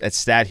lineups at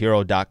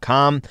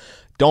stathero.com.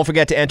 Don't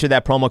forget to enter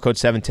that promo code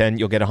 710.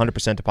 You'll get a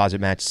 100%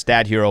 deposit match.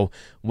 Stat Hero,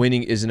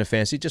 winning isn't a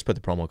fancy. Just put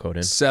the promo code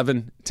in.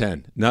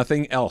 710.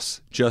 Nothing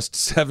else. Just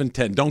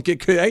 710. Don't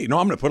get, hey, no,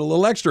 I'm going to put a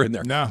little extra in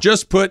there. No.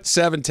 Just put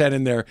 710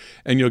 in there,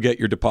 and you'll get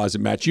your deposit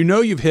match. You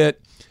know you've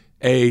hit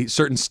a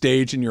certain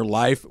stage in your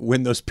life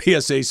when those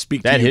PSAs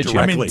speak That to you hits you.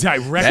 I directly. mean,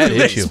 directly. That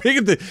hits you. Speak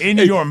of the, In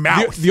your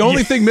mouth. The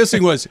only thing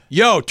missing was,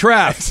 yo,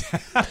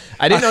 Trav.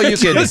 I didn't know you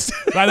could.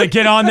 Rather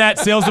get on that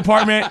sales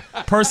department,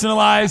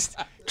 personalized.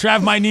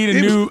 Trav might need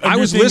a new. I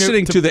was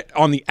listening to the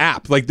on the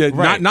app, like the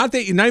Right. not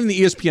even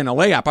the ESPN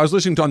LA app. I was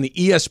listening to on the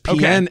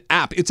ESPN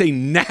app. It's a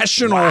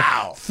national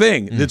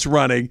thing that's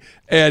running,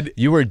 and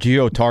You were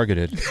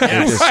geo-targeted. They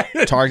just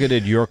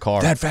targeted your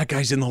car. that fat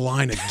guy's in the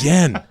line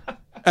again.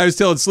 I was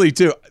telling Slee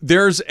too.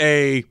 There's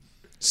a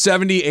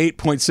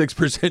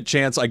 78.6%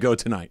 chance I go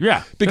tonight.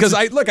 Yeah. because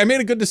I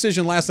made a good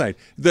decision last night.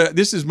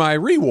 This is my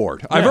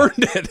reward. I've earned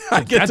it.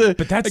 I get to.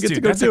 But that's, I get dude,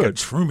 to go that's do like a it.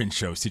 Truman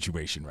Show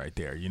situation right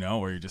there, you know,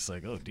 where you're just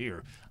like, oh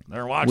dear,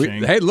 they're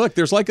watching. Hey, look,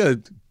 there's like a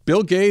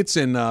Bill Gates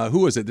and who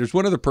was it? There's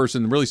one other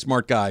person, really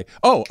smart guy.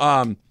 Oh,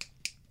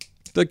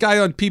 the guy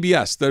on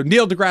PBS, the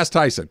Neil deGrasse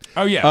Tyson.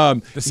 Oh, yeah.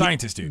 The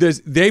scientist dude.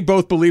 They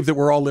both believe that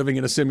we're all living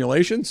in a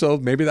simulation, so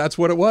maybe that's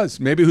what it was.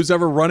 Maybe who's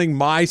ever running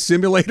my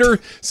simulator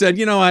said,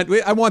 you know what,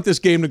 I want this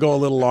game to go a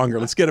little longer.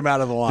 Let's get him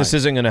out of the line. This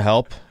isn't going to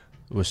help.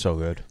 It was so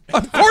good.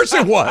 Of course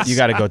it was. You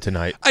got to go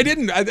tonight.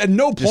 At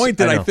no point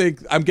did I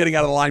think I'm getting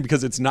out of the line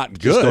because it's not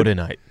good. Just go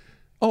tonight.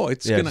 Oh,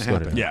 it's going to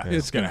happen. Yeah,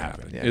 it's going to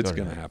happen. Yeah, it's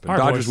going to happen. All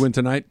right, Dodgers boys. win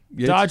tonight?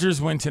 Yates?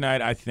 Dodgers win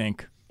tonight, I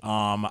think.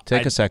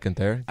 Take a second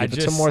there. I Give it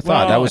just- some more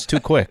thought. That well, was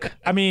too quick.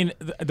 I mean,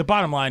 the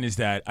bottom line is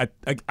that I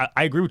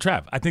agree with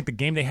Trav. I think the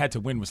game they had to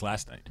win was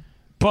last night.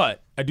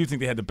 But I do think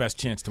they had the best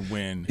chance to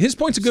win. His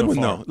point's a good so one,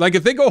 far. though. Like,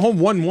 if they go home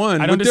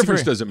 1-1, what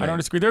difference does it make? I don't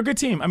disagree. They're a good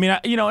team. I mean,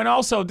 and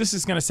also, this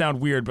is going to sound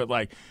weird, but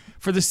like,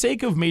 for the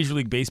sake of Major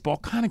League Baseball,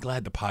 kind of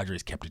glad the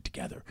Padres kept it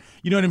together.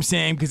 You know what I'm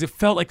saying? Because it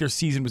felt like their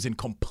season was in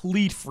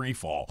complete free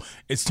fall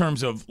in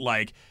terms of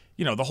like,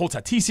 the whole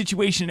Tatis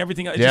situation and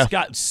everything. It just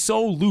got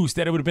so loose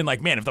that it would have been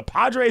like, man, if the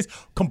Padres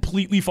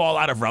completely fall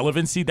out of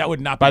relevancy, that would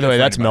not be By the good way, for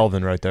that's anybody.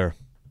 Melvin right there.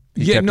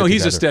 He's a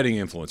together. steadying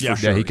influence Yeah.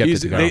 for sure. Yeah, he kept it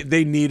together.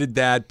 They needed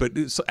that, but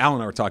Al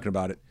and I were talking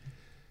about it.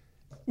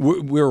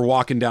 We were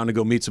walking down to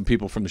go meet some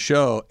people from the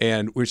show,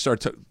 and we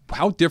started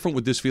how different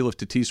would this feel if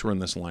Tatis were in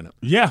this lineup?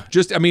 Yeah.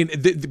 Just, I mean,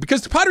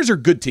 because the Padres are a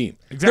good team.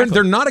 Exactly.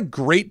 They're not a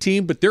great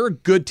team, but they're a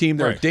good team.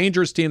 They're Right. a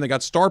dangerous team. They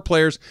got star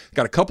players,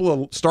 got a couple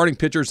of starting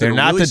pitchers. They're that are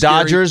not really the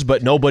scary. Dodgers,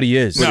 but nobody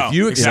is. But No. if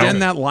you extend exactly.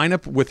 that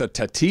lineup with a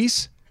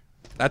Tatis,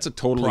 that's a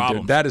totally Problems.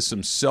 different. That is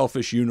some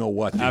selfish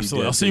you-know-what. that he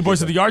Absolutely. did I'll see you to boys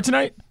get at the that. yard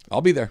tonight.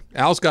 I'll be there.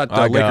 Al's got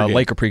Like, Laker game.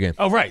 Laker pregame.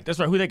 Oh, right. That's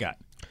right. Who they got?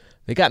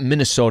 They got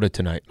Minnesota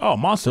tonight. Oh,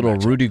 monster Little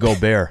matchup. Rudy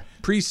Gobert.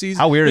 Preseason.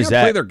 How weird They is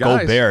gotta play that? their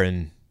guys. Gobert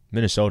in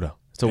Minnesota.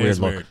 It's a It weird is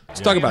look. weird. Let's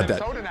talk about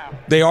that.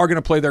 They are going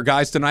to play their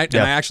guys tonight, and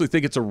Yeah. I actually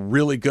think it's a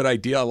really good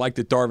idea. I like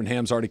that Darvin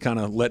Ham's already kind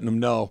of letting them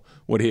know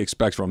what he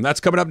expects from them.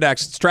 That's coming up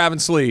next. It's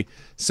Travis Lee,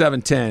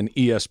 710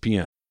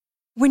 ESPN.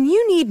 When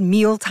you need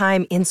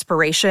mealtime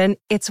inspiration,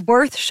 it's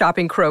worth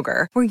shopping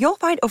Kroger, where you'll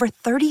find over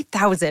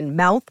 30,000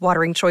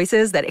 mouth-watering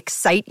choices that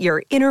excite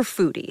your inner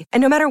foodie. And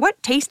no matter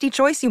what tasty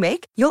choice you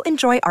make, you'll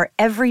enjoy our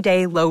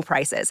everyday low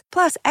prices,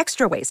 plus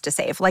extra ways to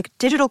save, like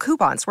digital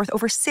coupons worth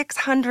over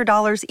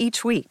 $600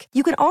 each week.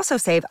 You can also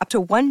save up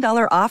to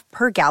 $1 off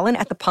per gallon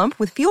at the pump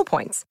with fuel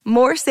points.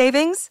 More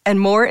savings and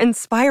more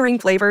inspiring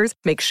flavors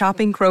make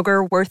shopping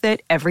Kroger worth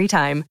it every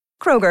time.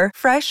 Kroger,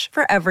 fresh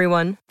for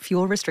everyone.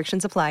 Fuel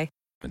restrictions apply.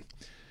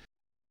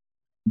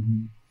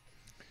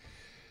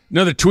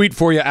 Another tweet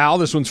for you, Al.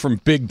 This one's from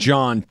Big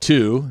John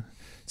 2.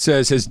 It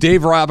says, has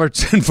Dave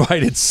Roberts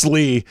invited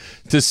Slee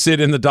to sit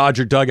in the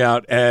Dodger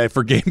dugout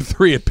for Game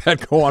 3 at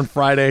Petco on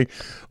Friday?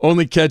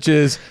 Only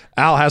catches.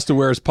 Al has to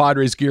wear his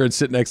Padres gear and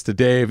sit next to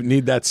Dave.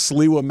 Need that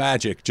Sliwa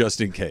magic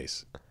just in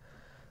case.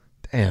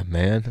 Damn,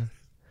 man.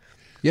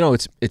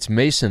 It's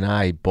Mason and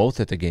I both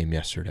at the game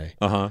yesterday.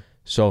 Uh-huh.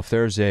 So if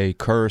there's a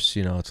curse,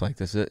 it's like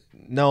this.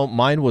 No,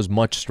 mine was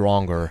much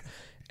stronger,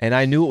 and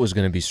I knew it was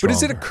going to be But stronger.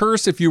 is it a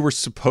curse if you were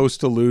supposed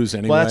to lose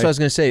anyway? Well, that's what I was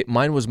going to say.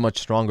 Mine was much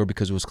stronger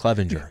because it was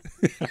Clevenger.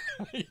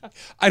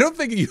 I don't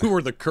think you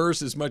were the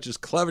curse as much as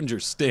Clevenger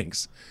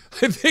stinks.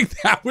 I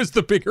think that was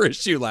the bigger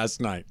issue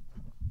last night.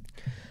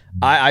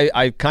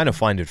 I kind of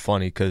find it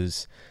funny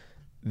because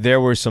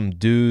there were some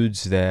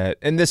dudes that,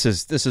 and this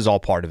is all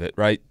part of it,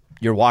 right?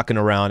 You're walking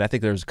around. I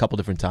think there's a couple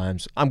different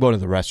times. I'm going to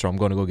the restaurant. I'm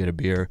going to go get a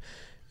beer,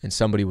 and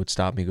somebody would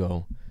stop me,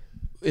 go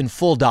in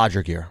full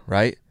Dodger gear,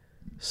 right?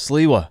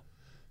 Sliwa,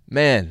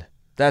 man,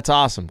 that's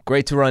awesome.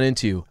 Great to run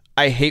into you.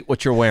 I hate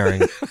what you're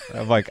wearing.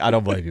 I'm like, I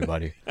don't blame you,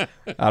 buddy.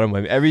 I don't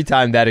blame you. Every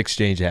time that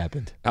exchange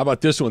happened. How about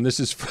this one? This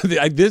is for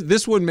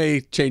this one may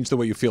change the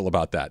way you feel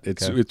about that.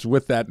 It's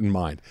with that in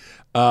mind.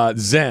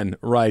 Zen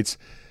writes,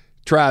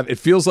 Trav, it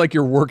feels like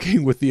you're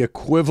working with the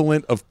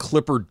equivalent of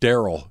Clipper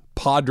Darrell,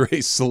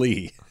 Padre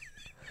Slee.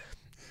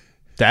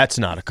 That's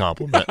not a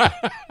compliment.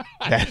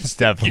 That's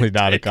definitely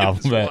not a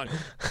compliment.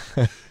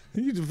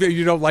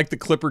 You don't like the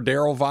Clipper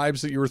Darrell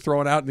vibes that you were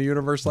throwing out in the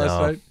universe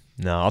last night?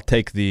 No, I'll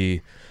take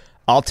the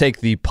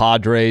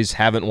Padres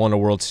haven't won a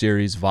World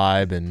Series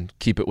vibe and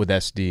keep it with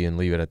SD and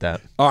leave it at that.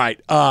 All right.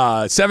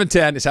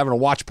 710 is having a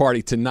watch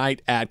party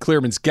tonight at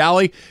Clearman's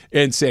Galley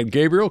in San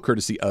Gabriel,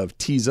 courtesy of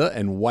Teza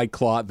and White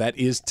Claw. That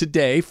is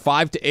today,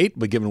 5 to 8.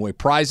 We're giving away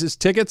prizes,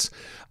 tickets,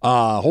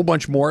 a whole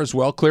bunch more as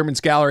well. Clearman's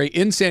Gallery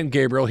in San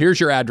Gabriel. Here's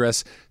your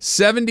address,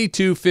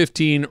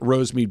 7215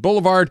 Rosemead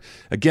Boulevard.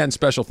 Again,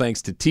 special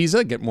thanks to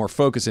Teza. Get more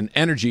focus and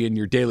energy in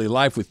your daily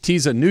life with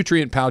Teza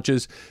nutrient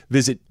pouches.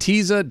 Visit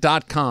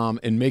Teza.com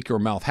and make your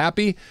mouth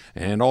happy.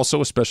 And also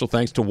a special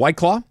thanks to White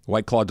Claw.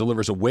 White Claw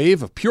delivers a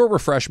wave of pure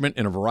refreshment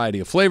in a variety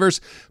of flavors.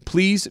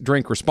 Please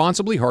drink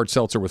responsibly. Hard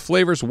seltzer with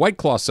flavors. White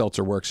Claw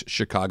Seltzer Works,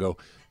 Chicago,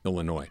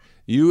 Illinois.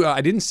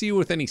 I didn't see you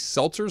with any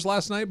seltzers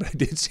last night, but I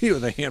did see you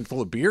with a handful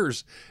of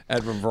beers at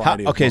a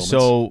variety of moments.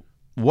 So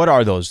what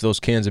are those? Those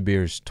cans of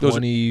beers?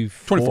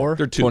 24?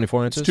 They're 2.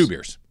 24 ounces? It's 2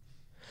 beers.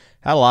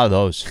 Had a lot of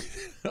those.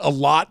 A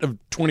lot of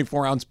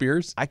 24-ounce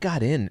beers. I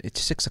got in. It's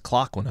 6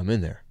 o'clock when I'm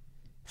in there.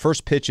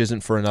 First pitch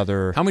isn't for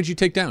another. How many did you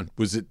take down?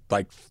 Was it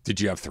like,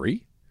 did you have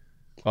 3?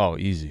 Oh,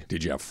 easy.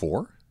 Did you have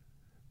 4?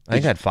 I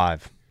think I had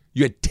 5.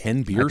 You had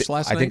 10 beers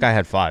last night? I think I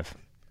had 5.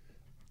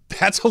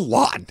 That's a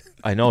lot.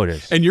 I know it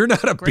is. And you're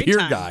not a Great beer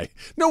time. guy.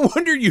 No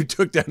wonder you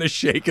took down a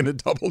shake and a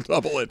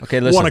double-double at Okay,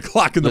 listen, 1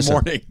 o'clock in the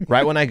morning.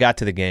 Right when I got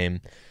to the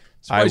game,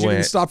 Surprised you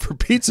didn't stop for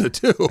pizza,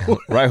 too.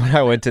 right when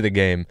I went to the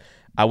game,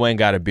 I went and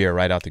got a beer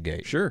right out the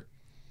gate. Sure.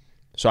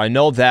 So I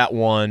know that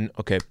one.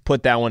 Okay,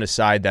 put that one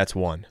aside. That's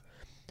one.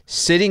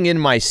 Sitting in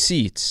my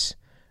seats,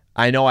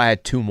 I know I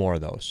had 2 more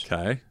of those.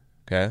 Okay.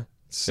 Okay?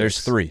 There's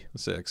 3.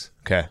 6.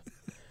 Okay.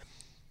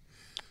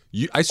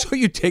 I saw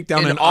you take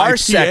down In an our IPA.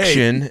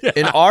 section,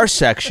 in our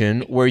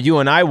section where you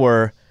and I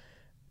were,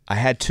 I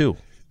had 2.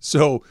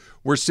 So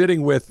we're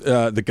sitting with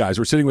the guys.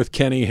 We're sitting with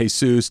Kenny,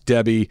 Jesus,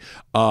 Debbie,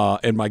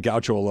 and my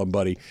Gaucho alum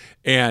buddy.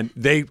 And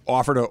they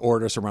offered to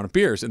order us a round of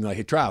beers. And they're like,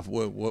 hey, Trav,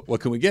 what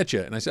can we get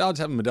you? And I said, I'll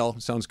just have a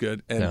Modelo. Sounds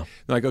good. And they're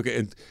like, okay.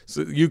 And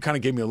so you kind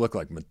of gave me a look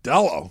like,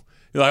 Modelo?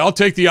 You're like, I'll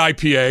take the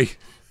IPA.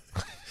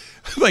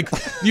 Like,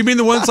 you mean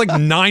the one that's like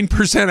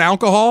 9%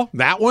 alcohol?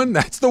 That one?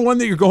 That's the one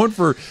that you're going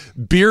for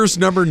beers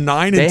number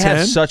 9 and 10? They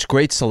have such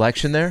great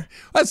selection there.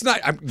 That's not,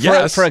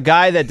 yes. For a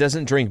guy that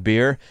doesn't drink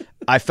beer,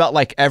 I felt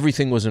like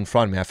everything was in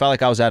front of me. I felt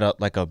like I was at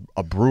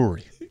a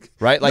brewery,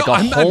 right? Like No, a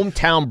I'm not-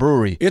 hometown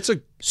brewery.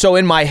 So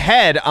in my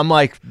head, I'm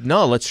like,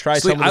 no, let's try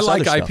some of this I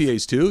like other stuff.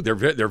 IPAs too. They're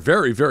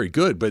very, very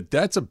good, but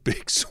that's a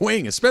big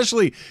swing,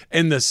 especially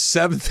in the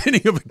 7th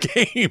inning of a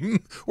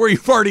game where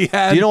you've already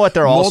had. Do you know what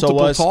there also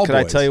multiple was? tall Could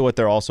I boys. tell you what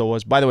there also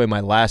was? By the way, my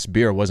last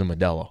beer was a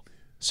Modelo.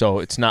 So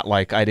it's not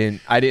like I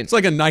didn't It's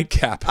like a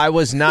nightcap. I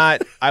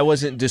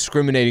wasn't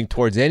discriminating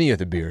towards any of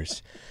the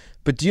beers.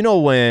 But do you know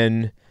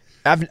when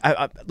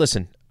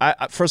listen,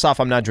 first off,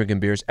 I'm not drinking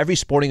beers. Every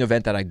sporting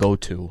event that I go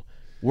to,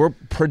 we're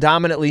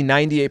predominantly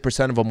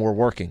 98% of them were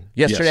working.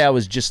 Yesterday, Yes. I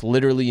was just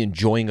literally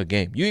enjoying a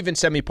game. You even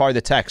sent me part of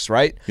the text,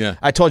 right? Yeah.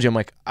 I told you, I'm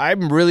like,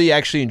 I'm really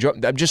actually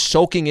enjoying. I'm just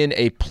soaking in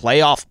a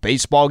playoff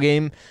baseball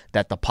game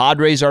that the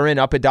Padres are in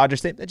up at Dodger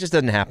Stadium. That just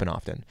doesn't happen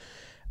often.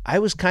 I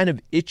was kind of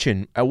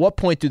itching. At what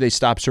point do they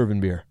stop serving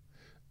beer?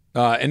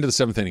 End of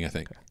the 7th inning, I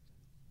think.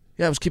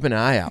 Yeah, I was keeping an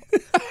eye out.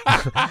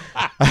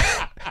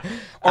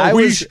 Are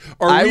we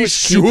keeping-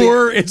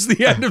 sure it's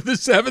the end of the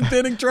 7th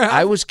inning, Trav?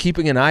 I was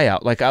keeping an eye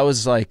out. Like I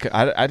was like,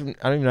 I don't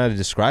even know how to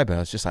describe it. I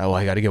was just like, oh,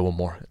 I got to get one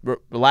more.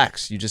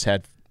 Relax. You just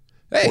had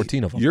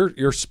 14 of them.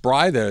 You're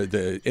spry.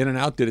 The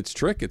In-N-Out did its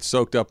trick. It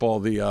soaked up all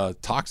the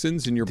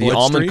toxins in your The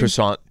bloodstream. almond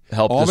croissant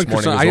helped this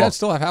morning as I well.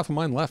 still have half of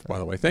mine left, by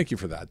the way. Thank you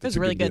for that. That's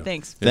really good.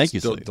 Thanks. Thank you,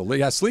 Sleep. Sleep.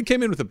 Yeah, Sleep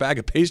came in with a bag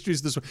of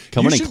pastries this week.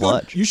 Coming in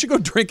clutch. You should go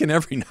drinking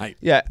every night.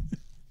 Yeah.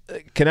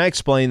 Can I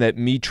explain that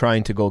me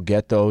trying to go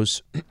get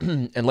those,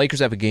 and Lakers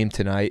have a game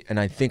tonight, and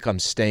I think I'm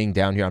staying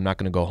down here. I'm not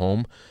going to go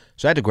home.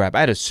 So I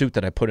had a suit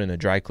that I put in a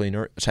dry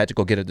cleaner, so I had to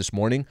go get it this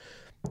morning.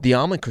 The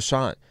almond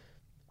croissant,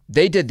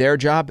 they did their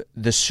job.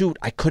 The suit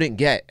I couldn't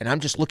get, and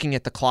I'm just looking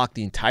at the clock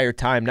the entire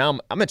time. Now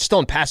I'm still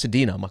in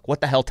Pasadena. I'm like, what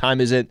the hell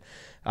time is it?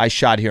 I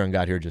shot here and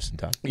got here just in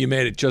time. You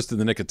made it just in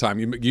the nick of time.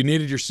 You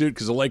needed your suit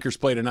because the Lakers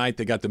play tonight.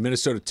 They got the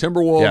Minnesota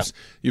Timberwolves. Yeah.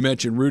 You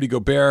mentioned Rudy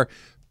Gobert.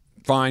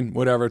 Fine,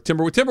 whatever.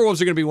 Timberwolves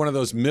are going to be one of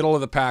those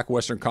middle-of-the-pack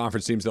Western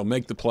Conference teams. They'll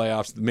make the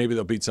playoffs. Maybe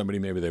they'll beat somebody.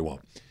 Maybe they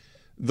won't.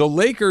 The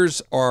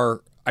Lakers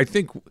are, I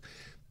think,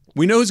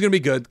 we know who's going to be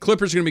good.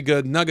 Clippers are going to be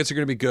good. Nuggets are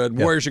going to be good.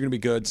 Warriors are going to be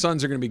good.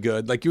 Suns are going to be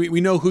good. Like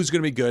we know who's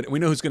going to be good, and we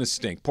know who's going to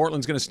stink.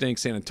 Portland's going to stink.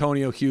 San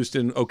Antonio,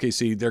 Houston,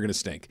 OKC, they're going to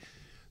stink.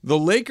 The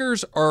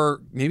Lakers are,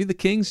 maybe the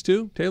Kings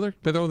too, Taylor,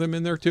 throw them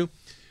in there too,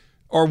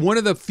 are one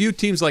of the few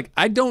teams like,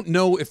 I don't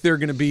know if they're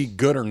going to be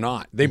good or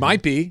not. They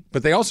might be,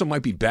 but they also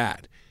might be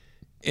bad.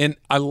 And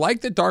I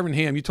like that Darvin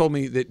Ham, you told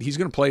me that he's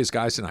going to play his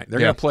guys tonight. They're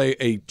going to play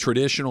a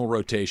traditional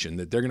rotation,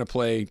 that they're going to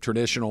play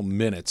traditional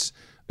minutes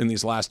in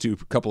these last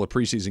couple of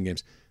preseason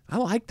games. I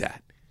like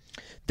that.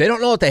 They don't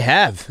know what they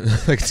have.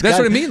 That's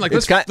what I mean. Like,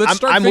 let's start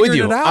I'm with figuring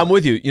you. it out. I'm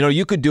with you. You know,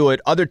 you could do it.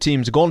 Other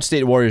teams, Golden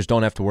State Warriors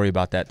don't have to worry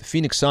about that. The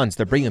Phoenix Suns,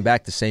 they're bringing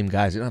back the same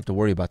guys. They don't have to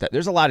worry about that.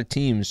 There's a lot of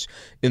teams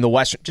in the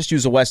West. Just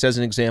use the West as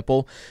an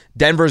example.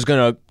 Denver's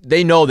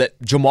they know that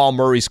Jamal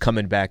Murray's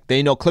coming back.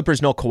 They know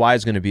Clippers know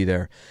Kawhi's going to be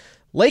there.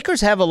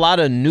 Lakers have a lot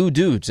of new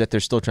dudes that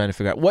they're still trying to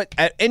figure out. What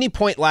at any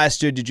point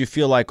last year did you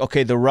feel like,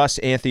 okay, the Russ,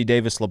 Anthony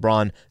Davis,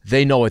 LeBron,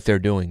 they know what they're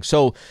doing?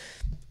 So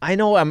I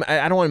know I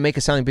don't want to make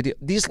it sound like a big deal.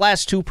 These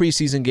last 2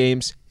 preseason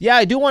games, yeah,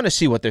 I do want to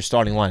see what their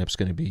starting lineup's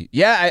going to be.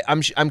 Yeah,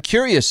 I'm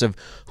curious of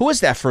who is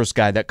that first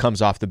guy that comes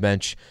off the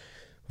bench.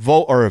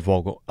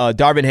 Vogel.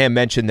 Darvin Ham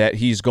mentioned that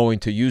he's going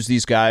to use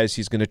these guys.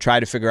 He's going to try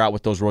to figure out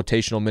what those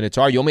rotational minutes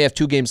are. You only have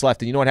 2 games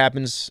left, and you know what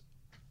happens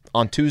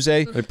on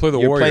Tuesday? They play the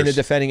You're Warriors. playing the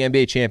defending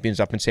NBA champions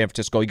up in San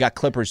Francisco. You got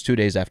Clippers 2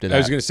 days after that. I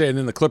was going to say, and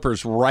then the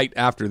Clippers right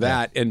after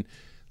that. And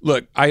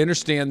look, I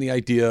understand the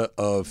idea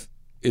of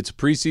it's a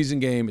preseason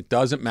game. It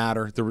doesn't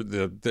matter.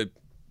 The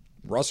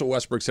Russell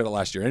Westbrook said it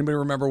last year. Anybody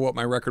remember what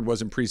my record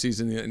was in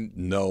preseason?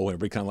 No.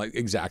 Everybody kind of like,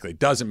 exactly. It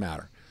doesn't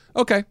matter.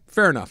 Okay,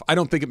 fair enough. I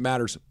don't think it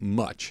matters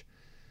much.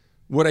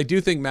 What I do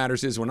think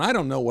matters is when I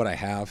don't know what I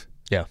have,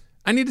 Yeah.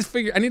 I need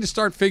to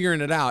start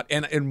figuring it out.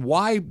 And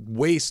why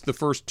waste the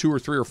first 2 or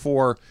 3 or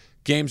 4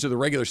 games of the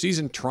regular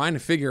season trying to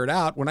figure it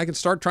out when I can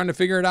start trying to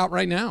figure it out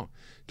right now?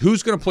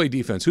 Who's going to play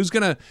defense? Who's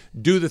going to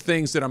do the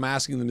things that I'm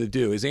asking them to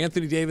do? Is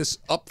Anthony Davis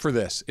up for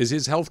this? Is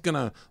his health going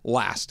to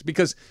last?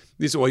 Because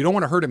they say, well, you don't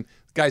want to hurt him.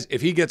 Guys,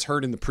 if he gets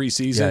hurt in the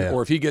preseason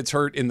or if he gets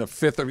hurt in the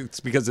fifth, it's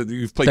because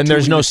you've played. Then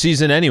there's no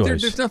season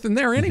anyways. There's nothing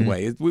there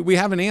anyway. We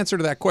have an answer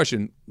to that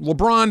question.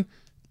 LeBron, a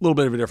little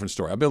bit of a different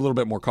story. I've been a little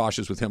bit more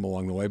cautious with him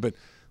along the way, but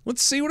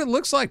let's see what it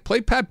looks like.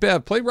 Play Pat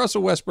Bev, play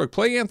Russell Westbrook,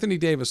 play Anthony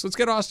Davis. Let's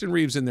get Austin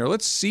Reeves in there.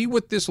 Let's see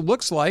what this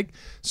looks like.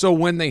 So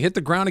when they hit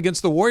the ground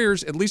against the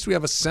Warriors, at least we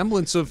have a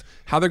semblance of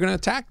how they're going to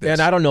attack this.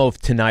 And I don't know if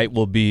tonight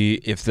will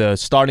be, if the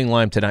starting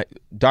line tonight,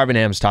 Darvin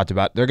Ham's talked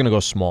about, they're going to go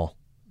small.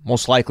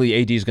 Most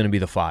likely AD is going to be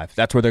the 5.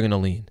 That's where they're going to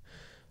lean.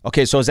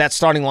 Okay, so is that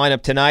starting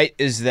lineup tonight?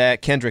 Is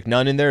that Kendrick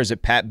Nunn in there? Is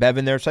it Pat Bev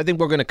in there? So I think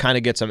we're going to kind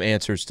of get some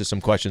answers to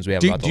some questions we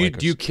have about the Lakers.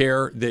 Do you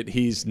care that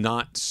he's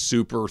not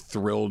super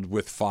thrilled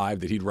with 5,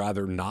 that he'd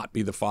rather not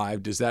be the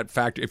 5? Does that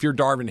factor? If you're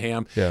Darvin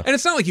Ham, and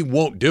it's not like he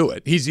won't do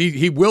it.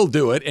 He will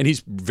do it, and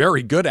he's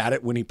very good at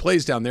it when he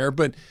plays down there,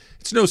 but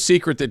it's no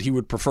secret that he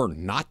would prefer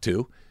not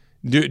to.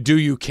 Do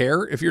you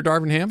care if you're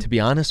Darvin Ham? To be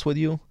honest with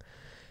you,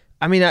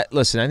 I mean,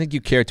 listen, I think you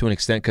care to an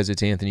extent because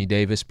it's Anthony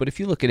Davis, but if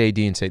you look at AD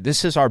and say,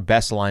 this is our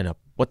best lineup,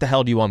 what the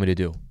hell do you want me to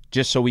do?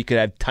 Just so we could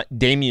have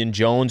Damian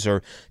Jones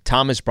or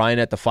Thomas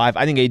Bryant at the 5?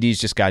 I think AD's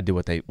just got to do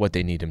what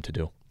they need him to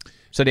do.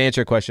 So to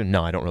answer your question,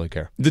 no, I don't really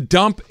care. The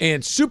Dump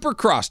and Super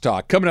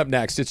Crosstalk coming up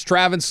next. It's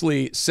Travis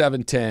Lee,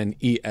 710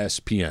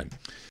 ESPN.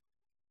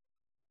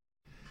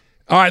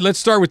 All right, let's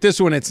start with this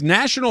one. It's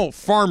National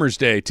Farmers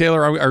Day.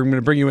 Taylor, I'm going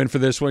to bring you in for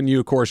this one. You,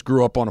 of course,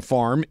 grew up on a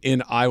farm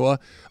in Iowa.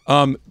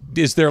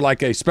 Is there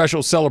like a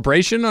special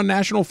celebration on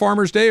National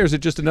Farmers Day, or is it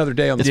just another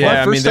day on the farm?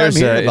 Yeah, I mean,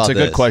 it's a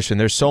good question.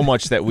 There's so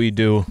much that we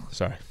do.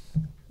 Sorry.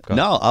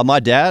 No,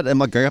 my dad and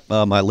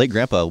my late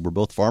grandpa were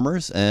both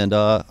farmers, and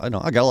I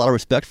got a lot of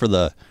respect for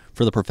the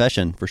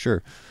profession for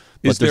sure.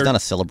 But there's not a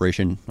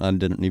celebration. I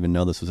didn't even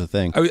know this was a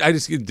thing.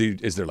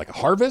 Is there like a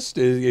harvest?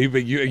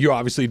 You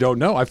obviously don't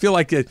know. I feel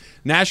like a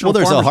National. Well,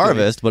 there's Farmers a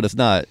harvest, Day, but it's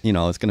not.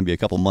 It's going to be a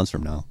couple months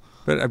from now.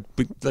 But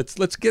let's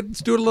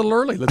do it a little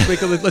early.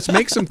 Let's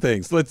make some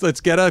things. Let's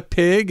get a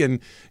pig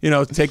and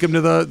take him to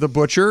the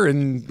butcher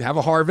and have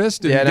a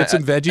harvest and get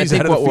some veggies. I think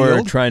out of what the field.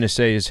 we're trying to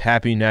say is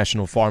Happy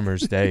National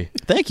Farmers Day.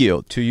 Thank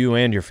you to you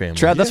and your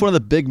family. Trav, that's one of the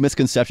big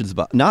misconceptions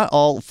about. Not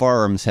all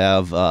farms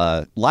have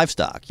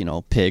livestock.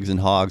 Pigs and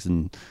hogs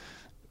and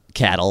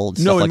cattle.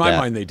 And no, stuff in my that.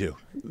 mind they do.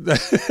 But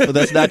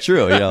that's not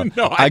true.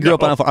 No, I grew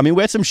up on a farm. I mean,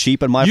 we had some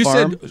sheep on my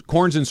farm. You said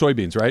corns and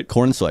soybeans, right?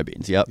 Corn and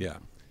soybeans. Yep. Yeah.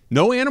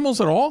 No animals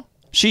at all.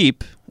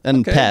 Sheep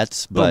and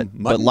pets, but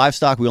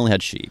livestock, we only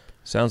had sheep.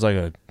 Sounds like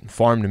a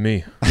farm to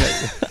me.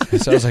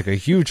 It sounds like a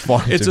huge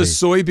farm to me. It's a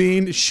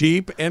soybean,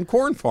 sheep, and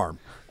corn farm.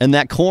 And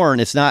that corn,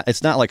 it's not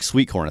like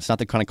sweet corn. It's not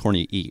the kind of corn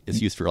you eat.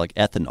 It's used for like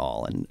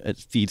ethanol, and it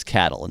feeds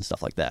cattle and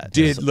stuff like that.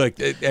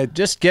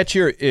 Just get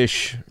your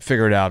ish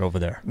figured out over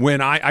there. When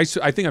I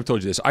think I've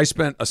told you this. I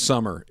spent a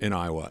summer in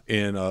Iowa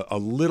in a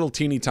little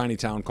teeny tiny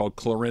town called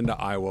Clarinda,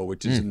 Iowa,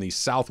 which is in the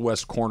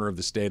southwest corner of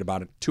the state,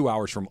 about 2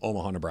 hours from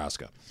Omaha,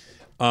 Nebraska.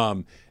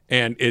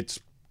 And it's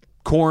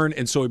corn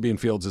and soybean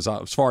fields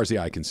as far as the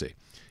eye can see.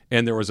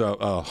 And there was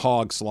a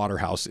hog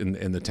slaughterhouse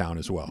in the town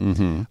as well.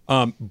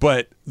 Mm-hmm.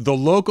 But the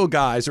local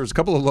guys, there was a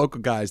couple of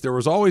local guys, there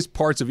was always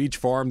parts of each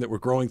farm that were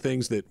growing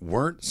things that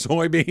weren't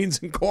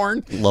soybeans and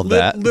corn. Love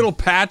that. Little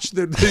patch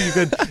that you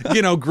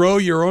could, grow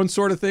your own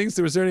sort of things.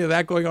 Was there any of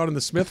that going on in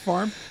the Smith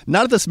farm?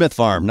 Not at the Smith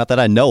farm. Not that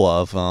I know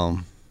of.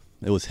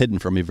 It was hidden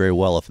from me very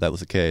well if that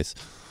was the case.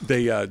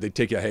 They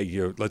take you,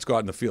 hey, let's go out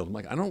in the field. I'm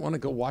like, I don't want to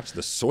go watch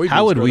the soybeans.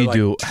 How would we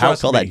do? How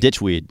call that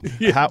ditchweed?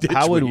 Yeah,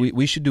 how would we?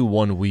 We should do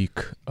 1 week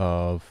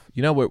of.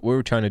 What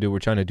we're trying to do? We're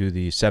trying to do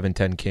the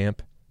 7-10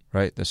 camp,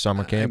 right? The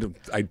summer camp.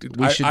 I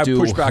push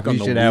back on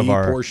the weed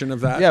portion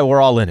of that. Yeah,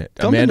 we're all in it.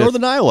 Come to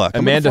Northern Iowa.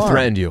 Amanda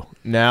threatened you.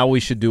 Now we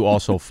should do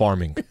also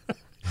farming.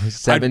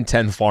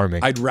 7-10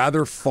 farming. I'd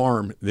rather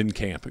farm than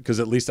camp because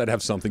at least I'd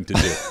have something to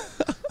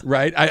do.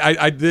 Right?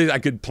 I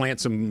could plant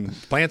some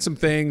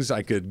things.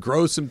 I could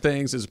grow some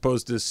things as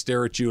opposed to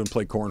stare at you and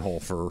play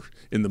cornhole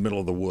in the middle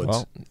of the woods.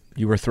 Well,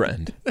 you were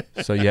threatened,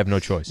 so you have no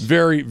choice.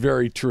 Very,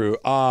 very true.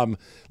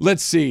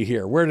 Let's see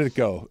here. Where did it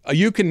go?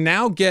 You can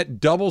now get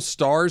double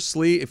stars,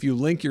 Slee, if you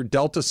link your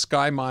Delta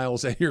Sky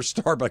Miles and your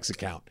Starbucks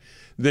account.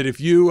 That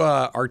if you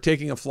are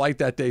taking a flight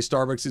that day,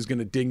 Starbucks is going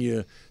to ding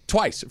you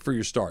twice for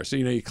your stars. So,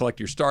 you collect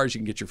your stars, you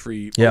can get your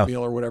free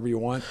oatmeal or whatever you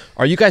want.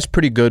 Are you guys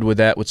pretty good with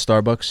that with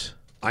Starbucks?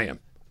 I am.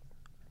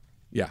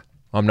 Yeah.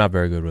 I'm not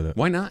very good with it.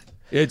 Why not?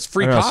 It's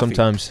free I don't know, coffee.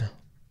 Sometimes.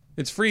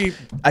 It's free.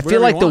 I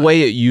feel like the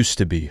way it used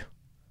to be,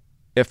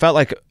 it felt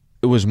like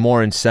it was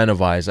more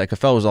incentivized. Like it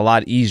felt it was a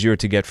lot easier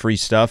to get free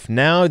stuff.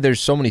 Now there's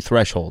so many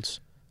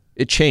thresholds.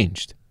 It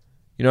changed.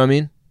 You know what I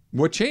mean?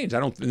 What changed?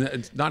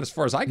 It's not as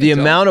far as I can tell. The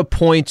tell. amount of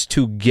points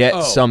to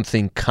get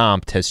something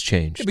comped has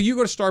changed. Yeah, but you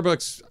go to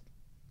Starbucks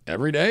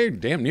every day,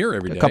 damn near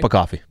every day. A cup of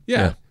coffee.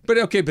 Yeah. But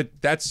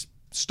that's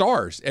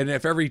stars. And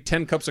if every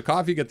 10 cups of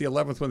coffee you get the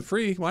 11th one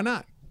free, why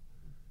not?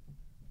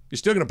 You're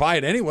still going to buy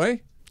it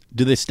anyway.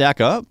 Do they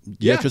stack up?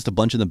 Do you have just a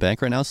bunch in the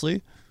bank right now,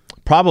 Slee?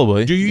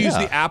 Probably. Do you use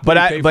the app when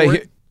you pay for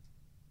it?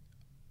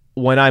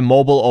 When I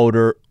mobile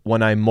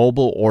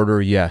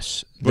order,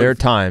 yes. There are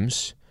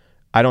times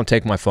I don't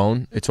take my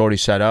phone. It's already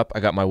set up. I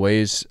got my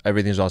Waze.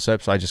 Everything's all set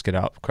up, so I just get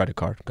out, credit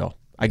card, go.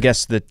 I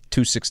guess the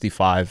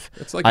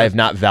 $265 I have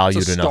not valued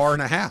enough. It's a star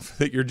and a half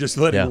that you're just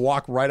letting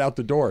walk right out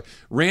the door.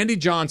 Randy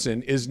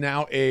Johnson is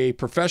now a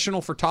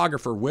professional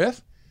photographer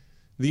with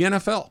the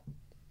NFL.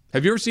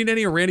 Have you ever seen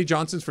any of Randy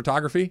Johnson's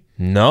photography?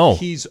 No.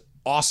 He's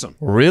awesome.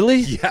 Really?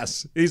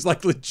 Yes. He's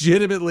like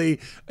legitimately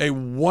a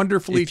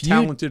wonderfully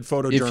talented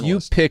photojournalist. If you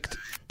picked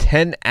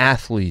 10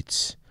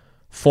 athletes,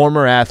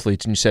 former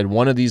athletes, and you said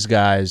one of these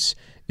guys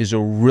is a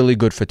really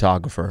good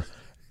photographer,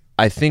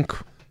 I think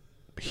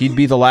he'd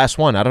be the last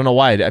one. I don't know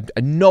why. I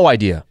had no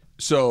idea.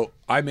 So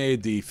I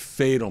made the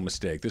fatal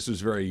mistake. This was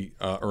very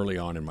early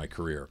on in my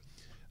career.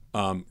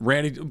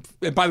 Randy,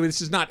 and by the way,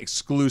 this is not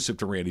exclusive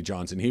to Randy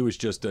Johnson. He was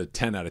just a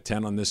 10 out of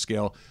 10 on this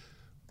scale.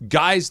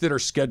 Guys that are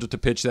scheduled to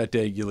pitch that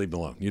day, you leave them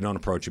alone. You don't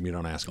approach them. You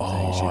don't ask them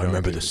things. I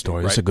remember this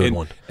story. Right? It's a good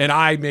one. And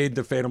I made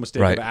the fatal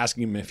mistake of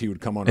asking him if he would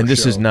come on our show. And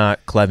this is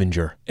not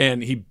Clevenger.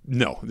 And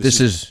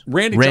this is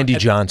Randy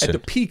Johnson. At the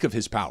peak of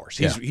his powers.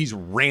 He's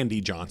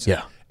Randy Johnson.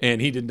 Yeah. And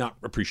he did not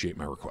appreciate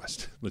my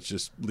request. Let's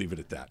just leave it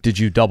at that. Did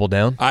you double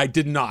down? I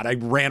did not. I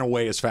ran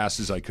away as fast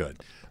as I could.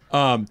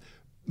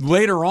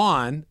 Later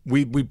on,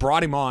 we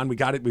brought him on. We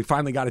got it. We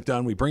finally got it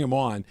done. We bring him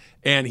on,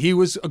 and he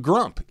was a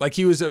grump. Like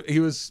he was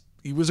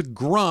a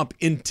grump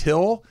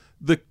until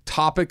the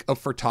topic of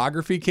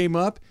photography came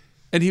up,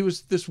 and he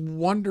was this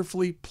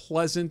wonderfully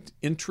pleasant,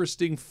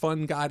 interesting,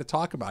 fun guy to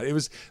talk about. It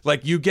was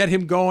like you get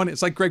him going.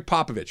 It's like Greg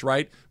Popovich,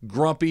 right?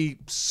 Grumpy,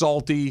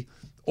 salty,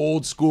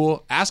 old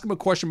school. Ask him a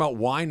question about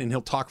wine, and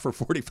he'll talk for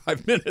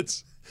 45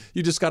 minutes.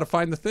 You just got to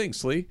find the thing,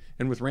 Slee.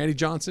 And with Randy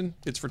Johnson,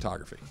 it's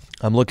photography.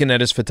 I'm looking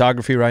at his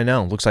photography right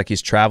now. Looks like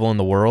he's traveling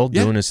the world,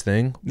 doing his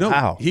thing. No,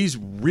 wow. He's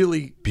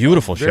really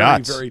beautiful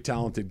shots. Very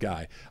talented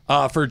guy.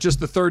 For just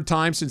the third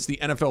time since the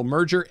NFL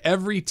merger,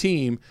 every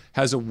team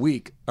has a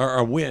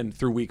win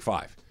through week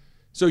 5.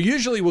 So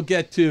usually we'll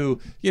get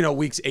to,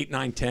 weeks 8,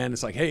 9, 10.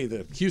 It's like, hey,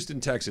 the Houston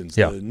Texans,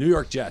 the New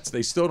York Jets,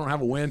 they still don't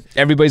have a win.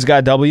 Everybody's got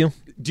a W.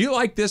 Do you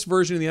like this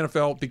version of the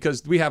NFL?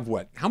 Because we have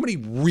what? How many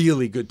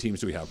really good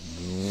teams do we have?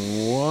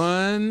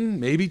 1,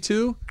 maybe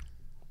 2?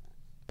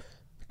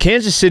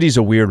 Kansas City's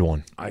a weird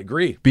one. I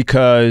agree.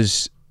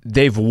 Because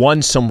they've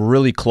won some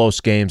really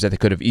close games that they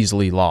could have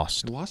easily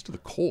lost. They lost to the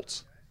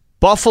Colts.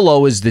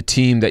 Buffalo is the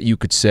team that you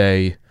could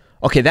say,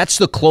 okay, that's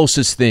the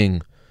closest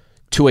thing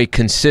to a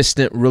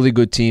consistent, really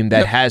good team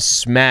that has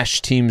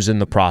smashed teams in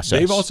the process.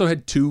 They've also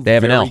had 2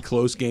 very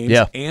close games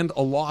and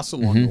a loss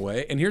along the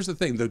way. And here's the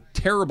thing, the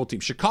terrible team,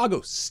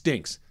 Chicago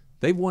stinks.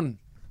 They've won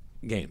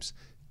games.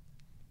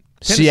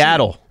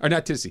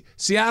 Tennessee,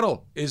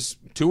 Seattle is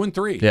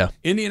 2-3. Yeah.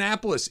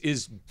 Indianapolis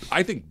is,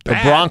 I think,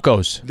 bad. The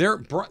Broncos.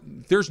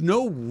 There's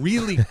no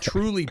really,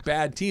 truly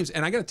bad teams.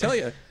 And I got to tell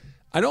you,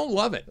 I don't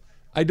love it.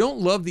 I don't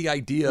love the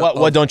idea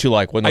What don't you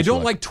like? I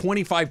don't like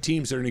 25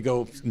 teams that are going to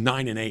go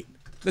 9-8.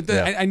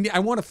 I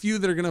want a few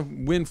that are going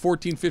to win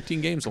 14,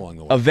 15 games along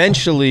the way.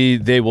 Eventually,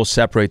 they will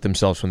separate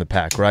themselves from the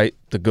pack, right?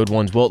 The good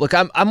ones will. Look,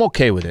 I'm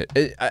okay with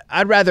it.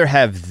 I'd rather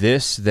have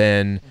this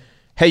than,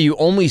 hey, you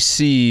only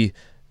see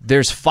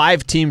there's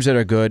 5 teams that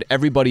are good,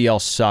 everybody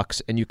else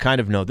sucks, and you kind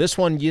of know. This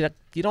one, you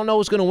don't know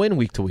who's going to win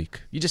week to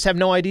week. You just have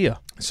no idea.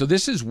 So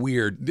this is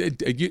weird.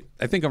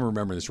 I think I'm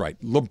remembering this right.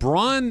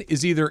 LeBron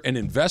is either an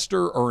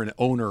investor or an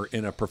owner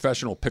in a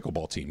professional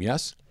pickleball team,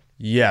 yes?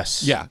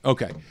 Yes. Yeah,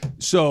 okay.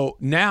 So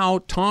now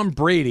Tom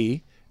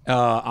Brady,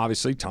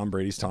 obviously Tom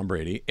Brady's Tom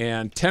Brady,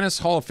 and tennis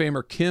Hall of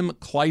Famer Kim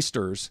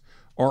Clijsters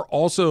are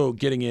also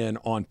getting in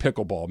on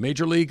pickleball.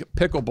 Major League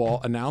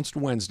Pickleball announced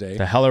Wednesday.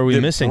 The hell are we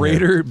missing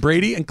here?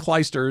 Brady and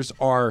Clijsters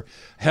are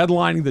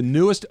headlining the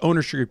newest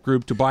ownership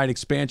group to buy an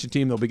expansion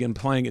team. They'll begin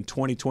playing in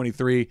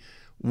 2023.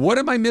 What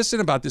am I missing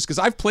about this? Because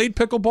I've played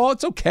pickleball.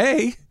 It's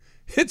okay.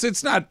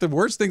 It's not the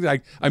worst thing.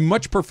 I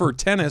much prefer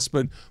tennis,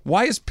 but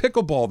why is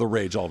pickleball the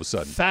rage all of a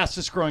sudden?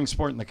 Fastest growing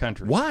sport in the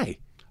country. Why?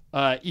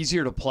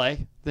 Easier to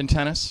play than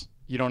tennis.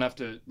 You don't have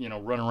to,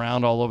 run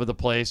around all over the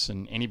place,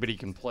 and anybody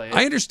can play it.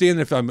 I understand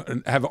if I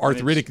have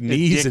arthritic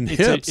knees and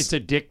hips. It's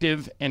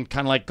addictive, and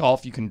kind of like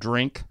golf, you can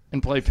drink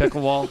and play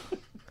pickleball.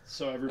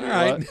 So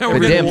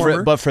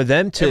everybody, but for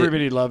them to,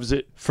 everybody loves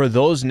it. For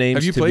those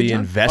names to be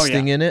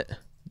investing in it.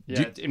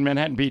 Yeah, in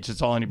Manhattan Beach,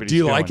 it's all anybody's Do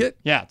you doing. like it?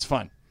 Yeah, it's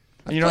fun.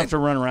 You don't have to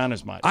run around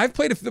as much. I've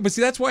played it, but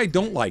see, that's why I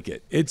don't like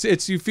it. It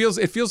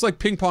feels like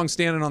ping pong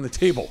standing on the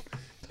table.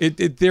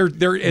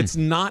 It's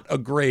not a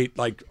great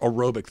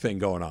aerobic thing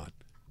going on.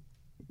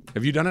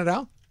 Have you done it,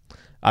 Al?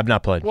 I've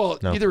not played. Well,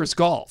 no. Neither is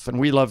golf, and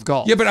we love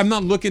golf. Yeah, but I'm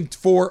not looking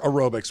for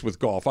aerobics with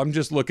golf. I'm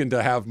just looking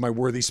to have my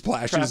worthy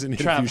splashes and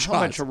hit a few shots.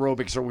 How much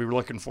aerobics are we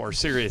looking for?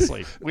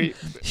 Seriously,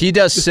 he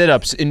does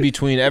sit-ups in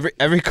between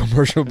every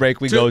commercial break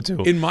we go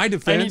to. In my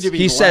defense, I need to be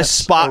he says,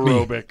 "Spot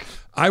aerobic.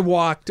 I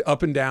walked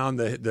up and down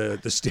the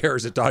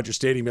stairs at Dodger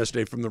Stadium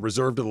yesterday from the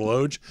reserve to the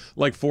Loge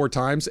like 4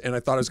 times, and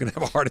I thought I was going to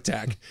have a heart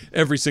attack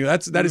every single.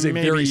 That is a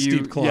very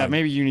steep climb. Yeah,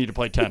 maybe you need to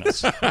play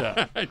tennis.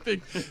 Yeah. I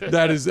think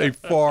that is a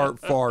far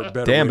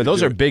better. Damn, way but to those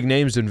do are it. big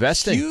names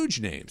investing. Huge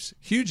names.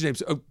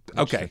 Oh,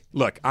 okay,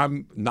 look,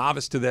 I'm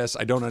novice to this.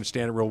 I don't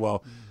understand it real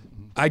well.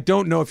 I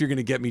don't know if you're going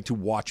to get me to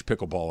watch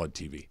pickleball on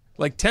TV.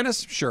 Like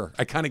tennis, sure.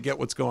 I kind of get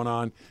what's going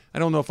on. I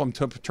don't know if I'm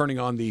turning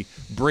on the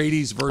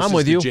Brady's versus I'm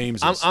with the you.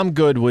 Jameses. I'm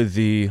good with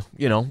the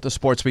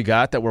sports we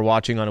got that we're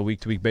watching on a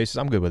week-to-week basis.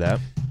 I'm good with that.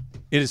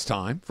 It is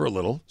time for a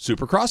little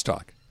Super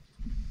Crosstalk.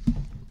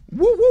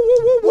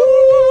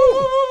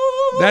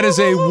 That is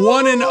a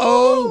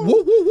 1-0.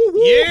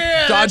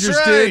 Yeah, Dodgers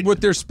that's right. did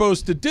what they're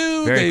supposed to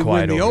do. Very They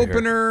quiet win the over here.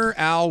 opener.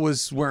 Al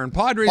was wearing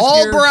Padres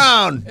All gear.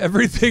 brown.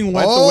 Everything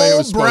went the way it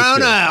was supposed brown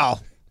to.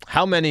 Al.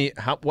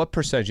 What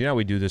percentage? You know,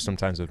 we do this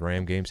sometimes with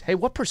Ram games. Hey,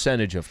 what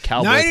percentage of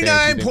Cowboy fans do you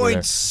think were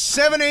there?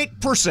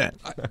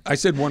 99.78%. I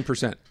said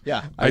 1%.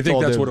 Yeah. I think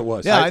told that's him. what it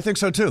was. Yeah, I think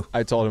so too.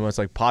 I told him it's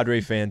like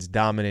Padre fans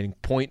dominating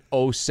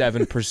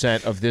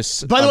 0.07% of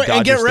this. By the way,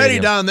 and Dodger get ready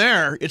Stadium. down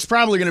there. It's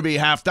probably going to be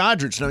half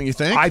Dodgers, don't you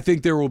think? I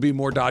think there will be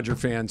more Dodger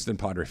fans than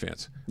Padre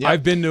fans. Yeah.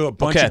 I've been to a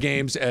bunch Okay. of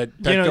games at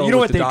Petco You know with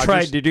what the they Dodgers.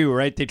 tried to do,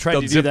 right? They tried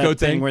The to do zip that code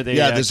thing thing? where they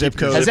Yeah, the zip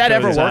keep your code. Has that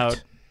ever codes worked?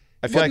 out.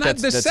 I feel Well, like not,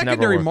 the that's never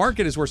secondary worked.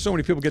 market is where so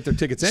many people get their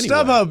tickets anyway.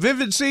 StubHub,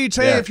 Vivid Seats.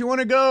 Hey, Yeah. if you want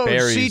to go,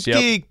 Barry's,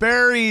 SeatGeek,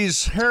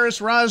 Barry's, Harris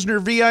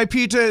Rosner,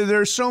 VIP.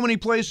 There's so many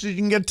places you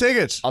can get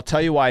tickets. I'll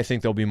tell you why I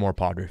think there'll be more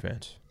Padre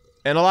fans.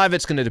 And a lot of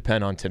it's going to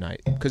depend on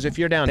tonight. Because if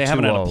you're down 2-0, They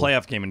haven't had a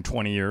playoff game in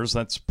 20 years.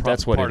 That's probably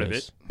that's what part it of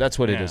is. it. That's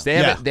what it Yeah. is.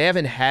 They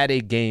haven't had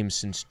a game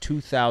since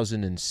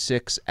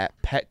 2006 at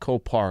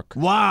Petco Park.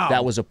 Wow.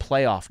 That was a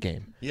playoff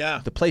game. Yeah.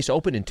 The place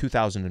opened in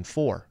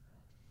 2004.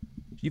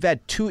 You had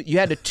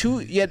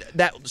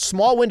that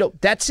small window.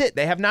 That's it.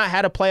 They have not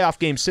had a playoff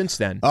game since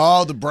then.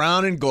 Oh, the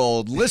brown and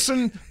gold.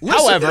 Listen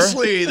However- to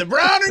Slee, the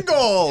brown and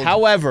gold.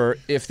 However,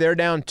 if they're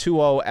down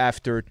 2-0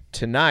 after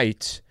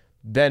tonight,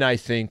 then I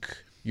think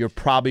you're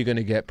probably going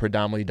to get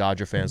predominantly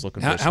Dodger fans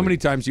looking for a How sweep. many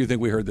times do you think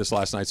we heard this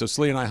last night? So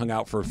Slee and I hung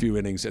out for a few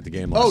innings at the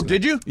game last Oh, night.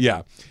 did you?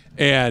 Yeah.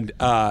 And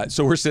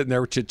so we're sitting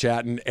there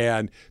chit-chatting,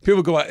 and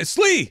people go,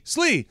 Slee,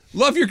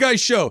 love your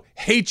guys' show.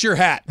 Hate your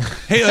hat.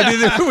 Hey, I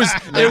mean,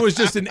 it was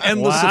just an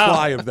endless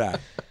supply of that.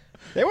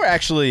 They were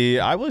actually,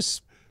 I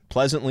was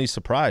pleasantly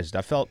surprised.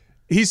 I felt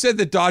He said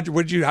that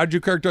how'd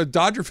you characterize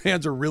Dodger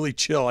fans are really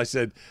chill. I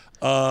said,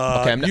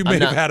 I'm you not-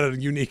 may have had a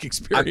unique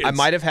experience. I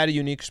might have had a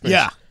unique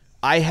experience. Yeah.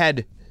 I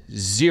had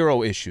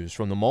zero issues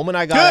from the moment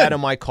I got Good. out of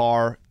my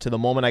car to the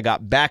moment I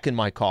got back in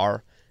my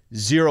car.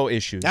 Zero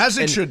issues. As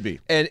it should be.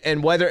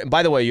 And whether,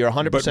 by the way, you're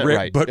 100%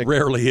 right. but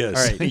rarely is.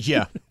 All right.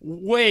 Yeah.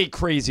 Way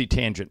crazy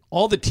tangent.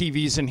 All the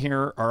TVs in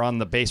here are on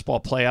the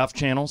baseball playoff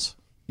channels.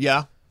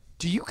 Yeah.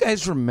 Do you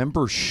guys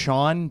remember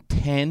Sean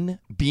Penn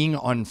being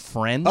on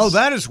Friends? Oh,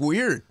 that is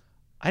weird.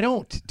 I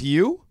don't. Do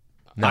you?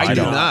 No, I do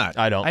don't. not.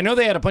 I don't. I know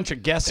they had a bunch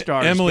of guest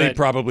stars. Emily that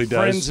probably does.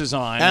 Friends is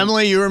on.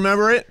 Emily, you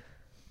remember it?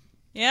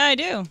 Yeah, I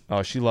do.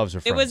 Oh, she loves her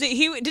It friends. was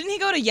didn't he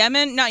go to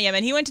Yemen? Not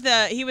Yemen. He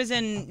was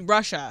in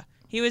Russia.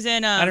 He was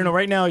in. I don't know.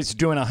 Right now, he's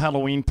doing a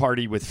Halloween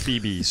party with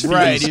Phoebe.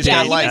 Right. He's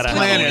got he like was with planets.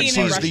 Halloween in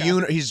He's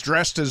Russia. he's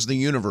dressed as the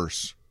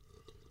universe.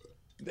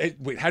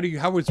 Wait,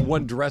 how is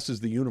one dressed as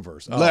the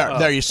universe? Oh,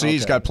 There you see.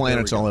 He's okay. got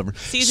planets There we all go. over.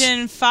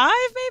 Season 5,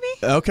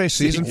 maybe. Okay,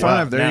 season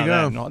 5. There you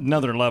go.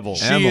 Another level.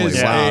 She Emily,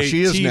 is wow, a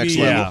she is TV next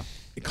level.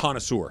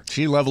 connoisseur.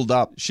 She leveled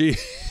up. She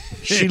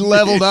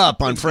leveled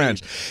up on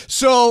Friends.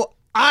 So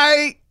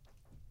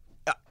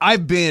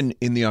I've been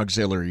in the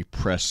auxiliary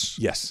press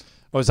Yes.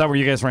 Oh, is that where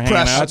you guys were hanging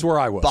Press. out? That's where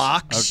I was.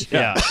 box.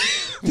 Yeah.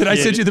 Did I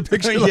send you the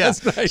picture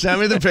last night? Send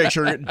me the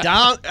picture.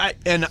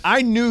 And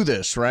I knew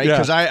this, right? Yeah.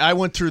 Because I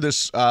went through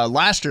this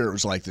last year. It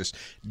was like this.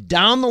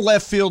 Down the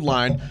left field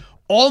line,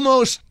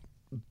 almost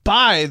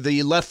by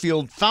the left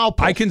field foul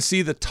pole. I can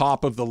see the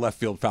top of the left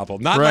field foul pole.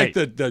 Not Right.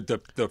 like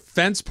the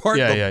fence part,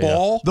 Yeah, the yeah,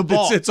 ball. The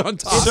ball. That sits on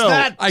top. Is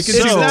that- I can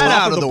is see the that top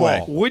out of of the the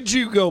way? ball. Would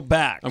you go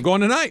back? I'm going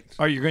tonight.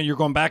 Are you going? You're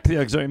going back to the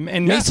auxiliary?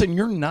 And Yeah. Mason,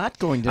 you're not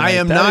going tonight. I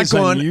am That not is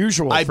going.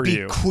 Unusual I for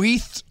you.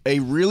 bequeathed a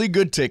really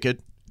good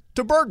ticket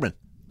to Bergman.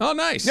 Oh,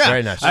 nice. Yeah,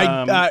 Very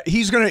nice.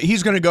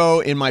 He's gonna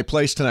go in my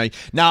place tonight.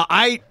 Now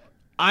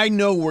I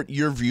know what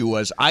your view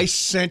was. I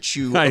sent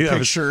you a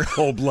picture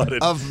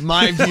cold-blooded of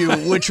my view,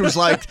 which was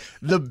like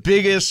the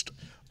biggest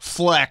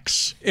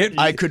flex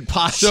I could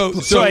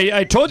possibly. So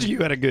I told you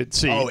had a good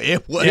seat. Oh,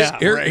 it was. Yeah.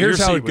 great. Here's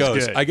Your how seat it was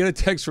goes. good. I get a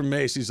text from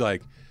Mace. He's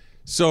like,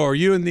 "So are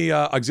you in the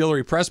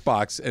auxiliary press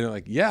box?" And I'm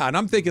like, "Yeah." And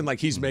I'm thinking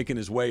like he's making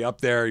his way up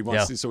there. He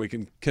wants Yeah. to so we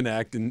can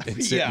connect and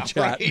sit Yeah, and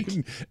chat.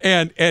 right.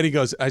 And he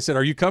goes, "I said,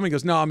 are you coming?" He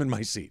goes, "No, I'm in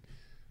my seat."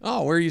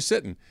 "Oh, where are you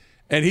sitting?"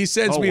 And he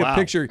sends me wow. a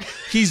picture.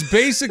 He's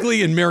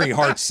basically in Mary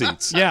Hart's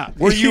seats. Yeah.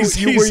 Were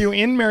you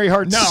in Mary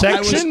Hart's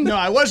section?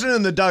 I wasn't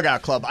in the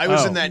dugout club. I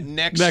was in that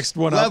next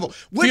one level. up.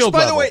 Which, Field by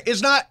level. the way,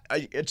 is not.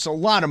 It's a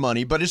lot of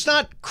money, but it's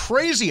not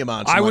crazy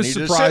amounts of money. I was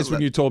surprised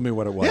when you told me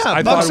what it was. Yeah,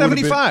 I thought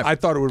 $1.75. I I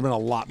thought it would have been a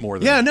lot more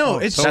than Yeah, that. no,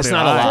 That's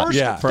not a lot.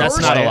 That's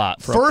not a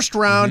lot. First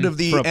round of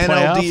the For a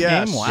playoff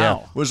NLDS game?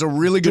 Wow. was a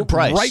really good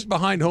price. Right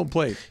behind home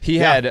plate.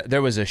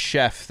 There was a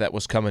chef that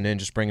was coming in,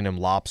 just bringing him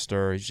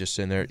lobster. He's just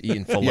in there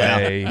eating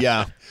filet.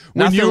 Yeah.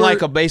 Nothing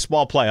like a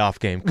baseball playoff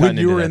game. When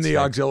you were in the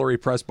auxiliary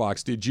press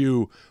box, did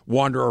you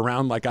wander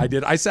around like I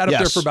did? I sat up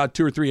there for about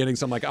 2 or 3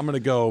 innings. I'm like, I'm going to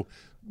go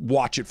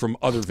watch it from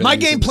other venues. My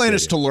game plan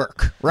is to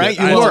lurk, right?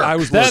 Yeah, you lurk. I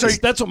was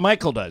That's what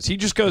Michael does. He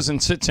just goes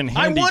and sits in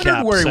handicap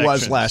I wondered where he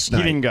was sections. last night.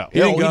 He didn't go. He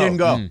didn't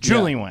go.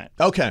 Julie went.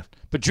 Okay.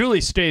 But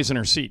Julie stays in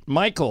her seat.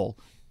 Michael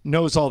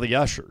knows all the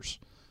ushers.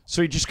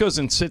 So he just goes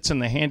and sits in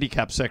the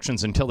handicap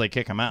sections until they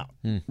kick him out.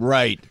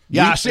 Right.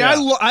 Yeah.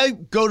 I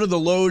go to the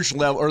loge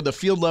level or the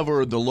field level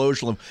or the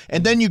loge level,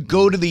 and then you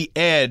go to the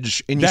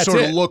edge and you That's sort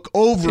it. of look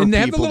over and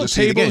they people have the little to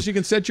see the game. tables. You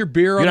can set your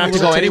beer You on. don't have the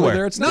to go little table anywhere.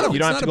 there. It's not. You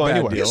don't have to go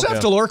anywhere. You just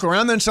have to lurk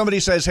around. Then somebody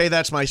says, "Hey,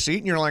 that's my seat,"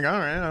 and you're like, "All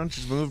right, I'll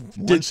just move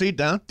one seat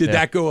down." Did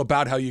that go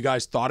about how you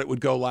guys thought it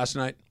would go last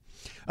night?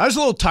 I was a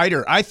little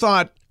tighter. I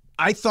thought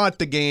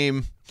the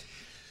game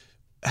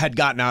had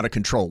gotten out of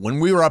control. When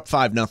we were up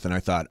 5-0,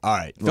 I thought, all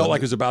right. Felt like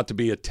it was about to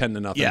be a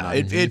 10-0. Yeah,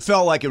 night. it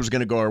felt like it was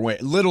going to go our way.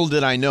 Little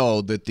did I know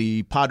that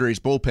the Padres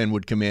bullpen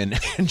would come in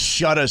and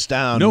shut us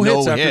down. No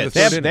hits after the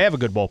third inning. They have a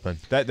good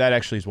bullpen. That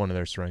actually is one of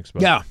their strengths.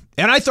 But. Yeah,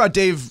 and I thought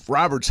Dave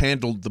Roberts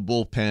handled the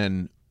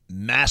bullpen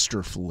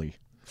masterfully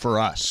for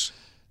us.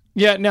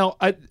 Yeah, now,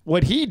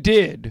 what he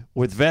did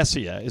with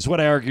Vesia is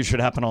what I argue should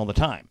happen all the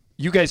time.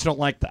 You guys don't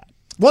like that.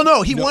 Well,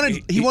 no, he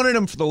wanted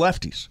him for the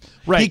lefties.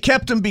 Right. He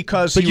kept him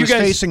because But he you was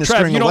guys, facing a Trev,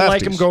 string you of don't lefties.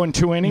 like him going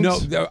 2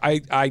 innings? No,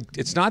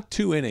 it's not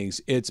 2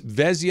 innings. It's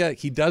Vesia.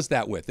 He does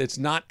that with. It's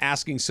not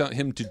asking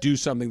him to do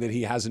something that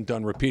he hasn't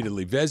done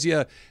repeatedly.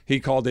 Vesia, he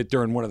called it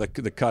during one of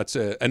the cuts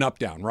an up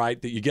down,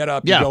 right? That you get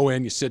up, you go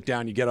in, you sit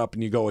down, you get up,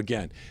 and you go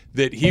again.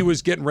 That he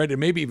was getting ready to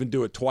maybe even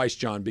do it twice,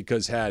 John,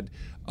 because had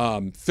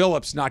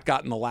Phillips not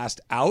gotten the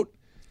last out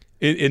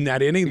in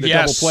that inning, the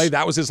double play,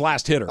 that was his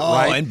last hitter,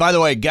 right? And by the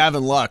way,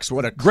 Gavin Lux,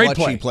 what a great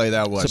clutchy play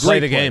that was. It's a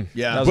play the game.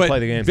 Yeah. That was a play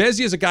the game.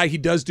 Vesia is a guy he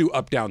does do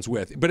up downs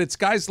with, but it's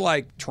guys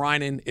like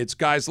Trinan, it's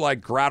guys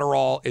like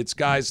Gratterall, it's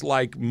guys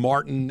like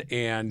Martin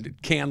and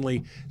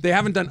Canley. They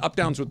haven't done up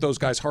downs with those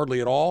guys hardly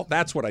at all.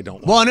 That's what I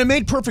don't like. Well, and it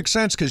made perfect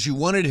sense because you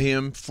wanted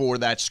him for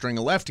that string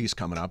of lefties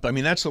coming up. I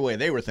mean, that's the way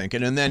they were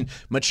thinking. And then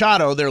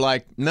Machado, they're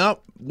like, no,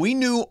 we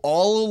knew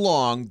all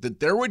along that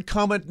there would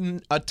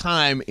come a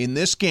time in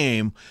this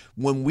game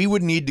when we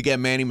would need to get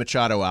Manny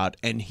Machado out,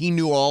 and he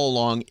knew all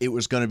along it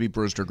was going to be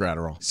Brewster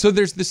Gratterall. So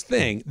there's this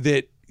thing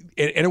that,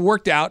 and it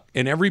worked out,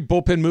 and every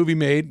bullpen movie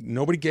made,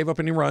 nobody gave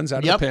up any runs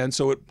out of the pen,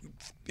 so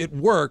it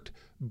worked.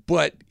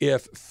 But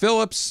if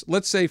Phillips,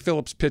 let's say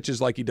Phillips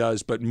pitches like he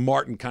does, but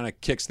Martin kind of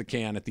kicks the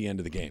can at the end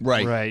of the game.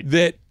 Right.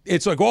 That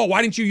it's like, oh,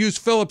 why didn't you use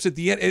Phillips at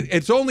the end?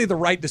 It's only the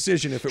right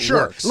decision if it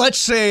works. Let's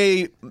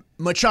say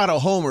Machado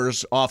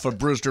homers off of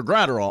Brewster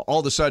Gratterall.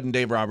 All of a sudden,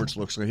 Dave Roberts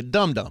looks like a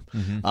dum-dum.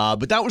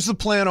 But that was the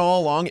plan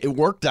all along. It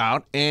worked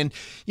out. And,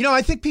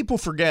 I think people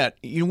forget,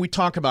 we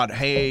talk about,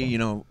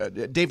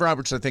 Dave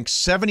Roberts, I think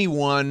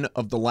 71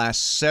 of the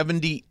last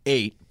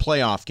 78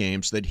 playoff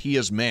games that he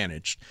has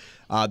managed,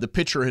 the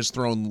pitcher has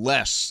thrown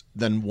less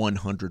than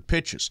 100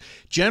 pitches.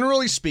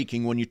 Generally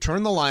speaking, when you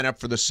turn the lineup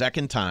for the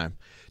second time,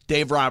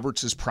 Dave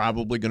Roberts is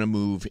probably going to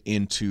move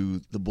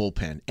into the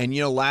bullpen. And,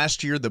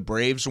 last year the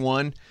Braves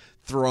won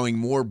throwing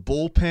more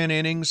bullpen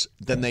innings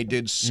than they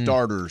did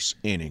starters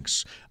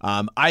innings.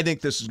 I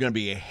think this is going to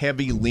be a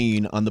heavy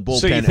lean on the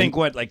bullpen. So you think,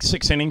 like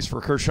 6 innings for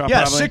Kershaw?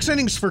 Yeah, probably? 6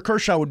 innings for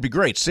Kershaw would be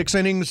great. 6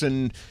 innings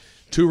and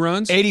 2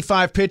 runs,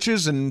 85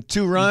 pitches and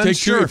 2 runs. Take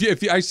 2, sure.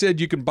 if I said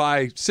you can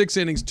buy 6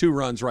 innings, 2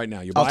 runs right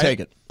now, you buy I'll take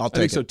it. I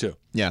think so too.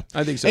 Yeah,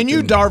 I think so. And too.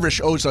 you,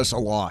 Darvish, owes us a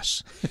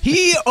loss.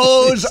 He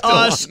owes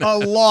us a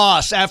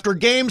loss after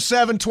Game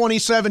 7,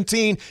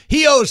 2017.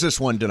 He owes us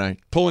one tonight.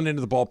 Pulling into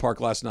the ballpark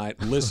last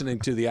night, listening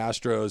to the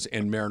Astros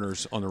and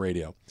Mariners on the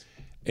radio.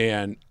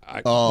 And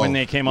when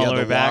they came all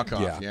the way back.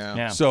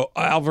 Yeah. So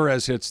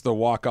Alvarez hits the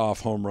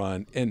walk-off home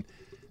run, and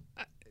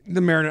the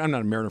Mariner, I'm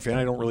not a Mariner fan.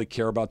 I don't really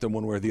care about them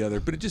one way or the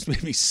other, but it just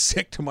made me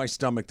sick to my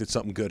stomach that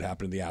something good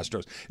happened to the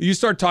Astros. You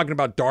start talking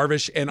about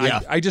Darvish, and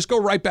I just go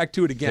right back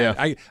to it again.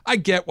 Yeah. I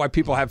get why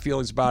people have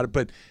feelings about it,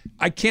 but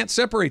I can't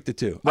separate the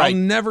two. Right.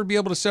 I'll never be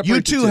able to separate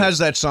the two. U2 has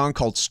that song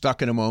called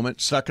Stuck in a Moment,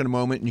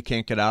 and you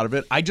can't get out of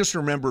it. I just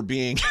remember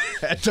being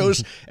at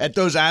those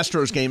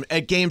Astros game,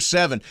 at Game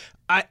 7.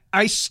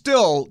 I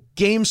still,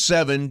 Game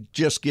 7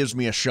 just gives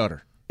me a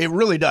shudder. It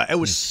really does. It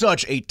was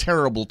such a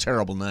terrible,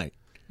 terrible night.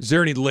 Is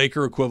there any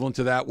Laker equivalent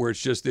to that where it's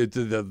just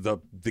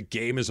the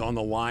game is on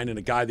the line and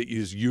a guy that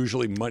is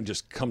usually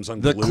just comes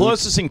unglued? The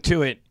closest thing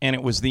to it, and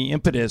it was the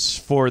impetus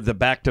for the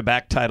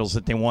back-to-back titles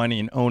that they won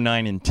in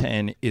 09 and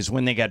 10, is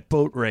when they got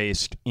boat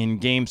raced in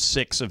Game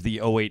 6 of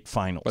the 08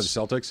 finals. By the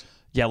Celtics?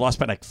 Yeah, lost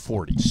by like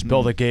 40.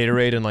 Spill the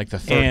Gatorade in like the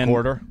third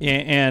quarter.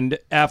 And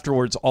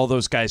afterwards, all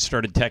those guys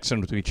started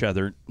texting to each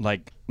other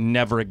like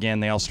never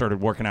again. They all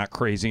started working out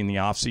crazy in the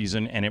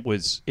offseason, and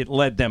it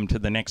led them to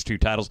the next 2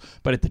 titles.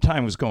 But at the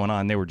time it was going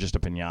on, they were just a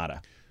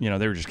piñata. They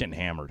were just getting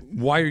hammered.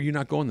 Why are you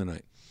not going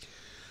tonight?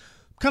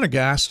 Kind of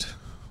gassed.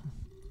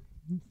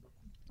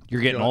 You're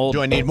getting old.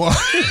 Do I need more?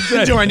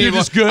 Do I need You're more?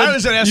 just good. I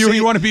was at SC.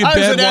 You want to be in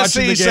bed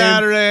watching the game?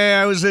 Saturday.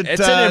 I was at.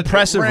 It's an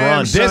impressive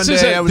run. This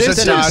is an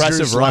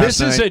impressive run.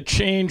 This is a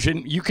change,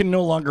 and you can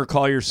no longer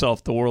call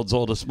yourself the world's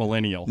oldest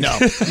millennial. No,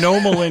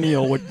 no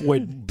millennial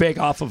would beg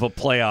off of a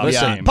playoff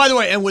game. By the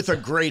way, and with a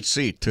great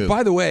seat too.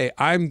 By the way,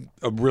 I'm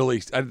I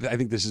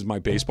think this is my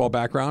baseball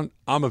background.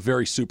 I'm a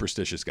very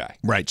superstitious guy.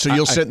 Right. So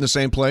you'll sit in the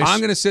same place? I'm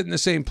going to sit in the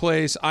same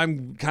place.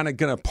 I'm kind of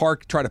going to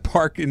try to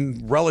park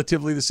in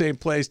relatively the same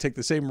place, take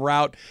the same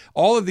route.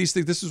 All of these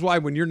things. This is why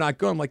when you're not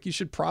going, I'm like, you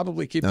should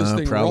probably keep this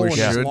thing rolling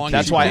as long as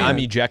That's you why can. I'm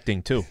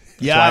ejecting too.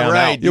 Yeah,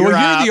 right. You're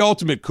the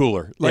ultimate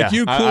cooler. Like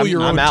you cool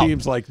your own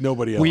teams like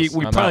nobody else.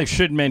 We probably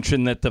should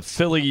mention that the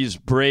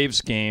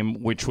Phillies-Braves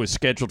game, which was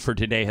scheduled for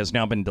today, has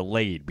now been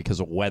delayed because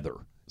of weather.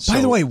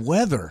 By the way,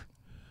 weather.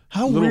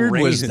 How weird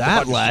was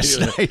that last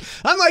night?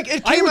 I'm like,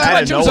 it came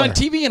out of nowhere. It was on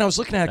TV, and I was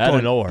looking at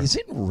it going, is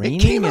it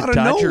raining at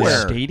Dodger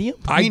Stadium?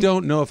 I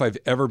don't know if I've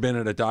ever been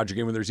at a Dodger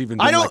game where there's even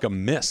been like a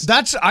mist.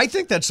 I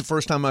think that's the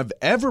first time I've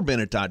ever been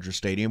at Dodger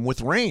Stadium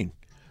with rain.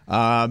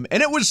 And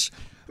it was...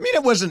 I mean,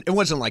 it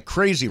wasn't like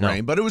crazy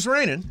rain, but it was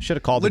raining. Should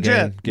have called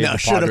Legit. the game. No,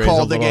 should have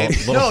called the game.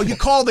 No, you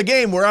call the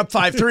game. We're up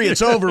 5-3.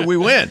 It's over. We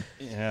win.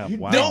 Yeah, you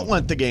don't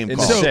want the game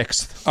called. In the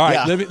 6th. All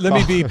right, let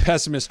me be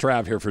pessimist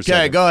Trav here for a second.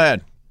 Okay, go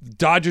ahead.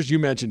 Dodgers, you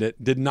mentioned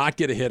it, did not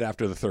get a hit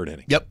after the 3rd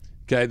inning. Yep.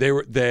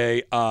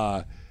 Okay,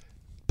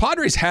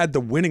 Padres had the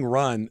winning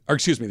run, or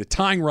excuse me, the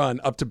tying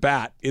run up to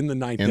bat in the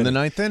 9th inning. In the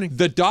 9th inning.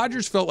 The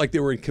Dodgers felt like they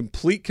were in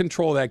complete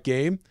control of that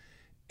game,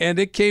 and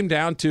it came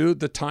down to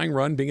the tying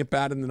run being at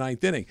bat in the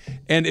 9th inning.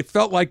 And it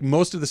felt like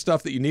most of the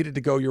stuff that you needed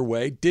to go your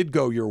way did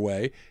go your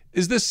way.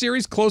 Is this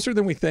series closer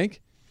than we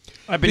think?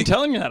 I've been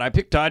telling you that. I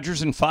picked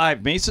Dodgers in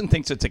 5. Mason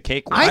thinks it's a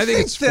cakewalk. I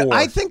think it's 4.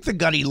 I think the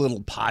gutty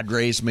little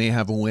Padres may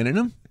have a win in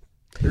them.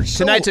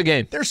 Tonight's a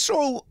game. They're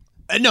so...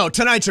 No,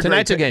 tonight's a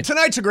game.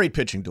 Tonight's a great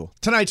pitching duel.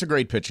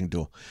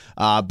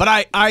 But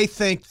I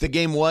think the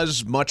game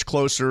was much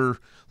closer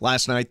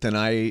last night than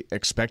I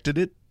expected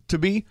it to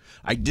be.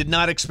 I did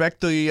not expect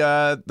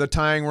the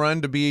tying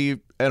run to be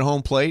at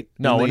home plate.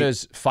 No, when it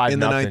was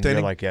 5-0,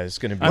 you're like, it's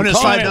going to be.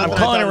 I'm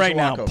calling it right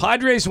now.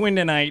 Padres win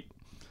tonight.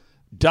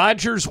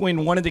 Dodgers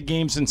win one of the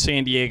games in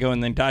San Diego,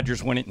 and then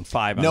Dodgers win it in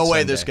 5 on No way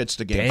Sunday. this gets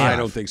to game. I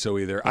don't think so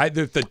either.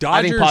 The Dodgers,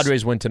 I think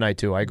Padres win tonight,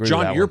 too. I agree John,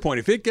 with that to your one. point,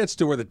 if it gets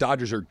to where the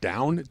Dodgers are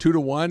down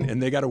 2-1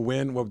 and they got to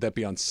win, what would that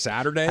be on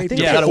Saturday? I think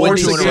they gotta win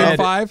 2 in a row.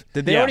 5?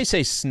 Did they already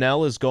say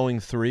Snell is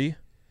going 3?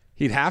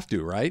 He'd have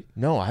to, right?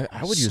 No, I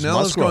would use Snell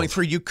Musgrove. is going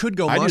 3. You could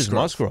go I'd Musgrove. use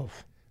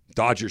Musgrove.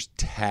 Dodgers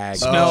tag.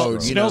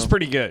 Snell's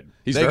pretty good.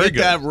 He's they very get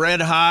good. that red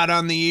hot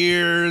on the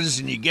ears,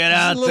 and you get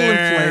out It's a little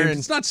there. inflamed. And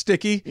It's not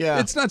sticky. Yeah.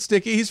 It's not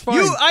sticky. He's fine.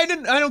 I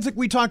don't think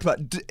we talked about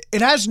it.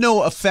 It has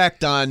no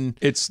effect on.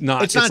 It's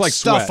not. It's not like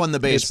stuff sweat. on the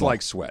baseball. It's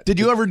like sweat. Did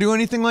you ever do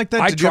anything like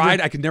that? I Did you ever-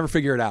 tried. I could never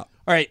figure it out.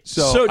 All right,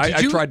 So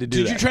I tried to do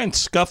Did that. you try and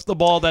scuff the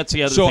ball? That's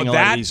the other So thing a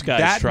lot of these guys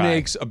that try.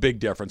 makes a big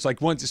difference.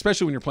 Like once,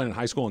 especially when you're playing in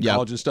high school and Yep.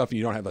 college and stuff, and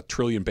you don't have a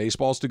trillion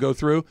baseballs to go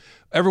through.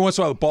 Every once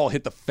in a while, the ball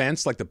hit the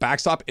fence, like the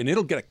backstop, and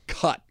it'll get a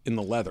cut in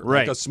the leather, Right.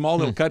 like a small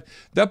little cut.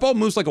 That ball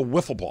moves like a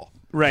wiffle ball,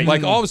 Right.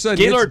 Like all of a sudden,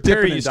 Gaylord it's dipping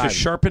Perry and used to diving.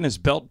 sharpen his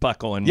belt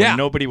buckle, and Yeah. when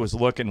nobody was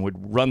looking,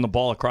 would run the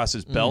ball across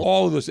his belt.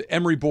 All of those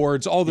emery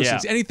boards, all those Yeah.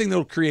 things, anything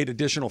that'll create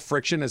additional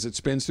friction as it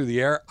spins through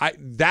the air.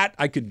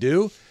 I could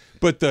do.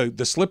 But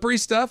the slippery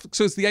stuff,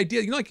 so it's the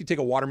idea, like you take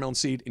a watermelon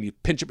seed and you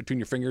pinch it between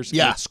your fingers and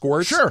Yeah, it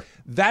squirts. sure.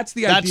 That's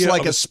the That's idea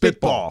like of a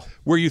spitball.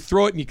 where you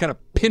throw it and you kind of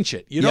pinch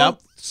it. You don't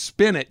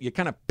spin it, you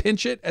kind of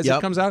pinch it as it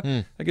comes out.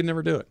 I could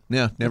never do it.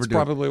 Yeah, never That's do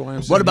probably it. why I'm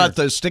What sitting about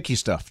here. the sticky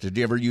stuff? Did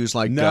you ever use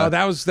like No,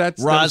 that's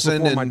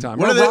rosin before my and- time.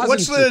 What No, are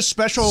what's rosin's the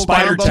special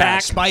Spider combo?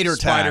 tack. Spider tack.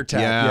 Spider tack.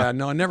 Yeah,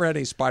 no, I never had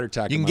any spider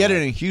tack. You in can my get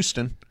life. it in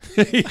Houston.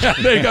 Yeah,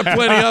 they got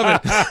plenty of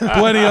it.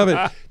 Plenty of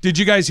it. Did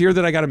you guys hear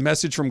that I got a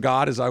message from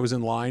God as I was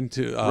in line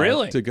to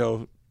Really? to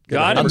go?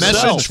 God A himself.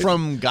 message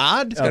from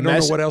God? I don't know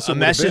what else it A would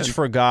have message been.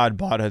 for God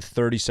bought a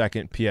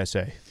 30-second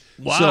PSA.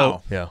 Wow.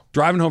 So, Yeah.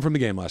 driving home from the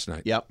game last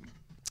night. Yep.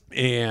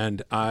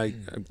 And I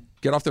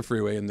get off the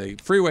freeway, and the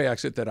freeway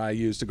exit that I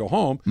use to go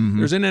home,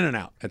 there's an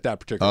In-N-Out at that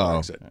particular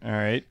exit. All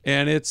right.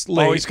 And it's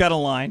late. Always got a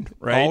line,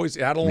 right? Always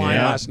had a line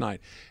Yeah. last night.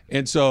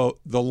 And so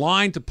the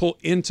line to pull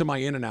into my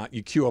In-N-Out,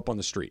 you queue up on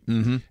the street.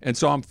 And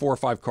so I'm 4 or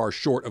 5 cars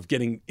short of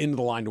getting into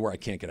the line to where I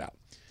can't get out.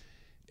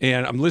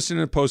 And I'm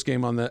listening to post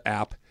game on the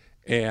app,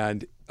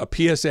 and a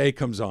PSA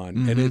comes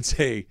on, and it's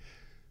a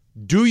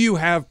 "Do you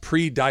have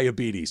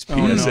pre-diabetes?" PSA.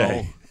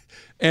 no.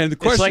 And the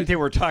It's question, like they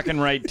were talking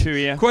right to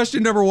you.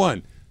 question number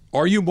 1,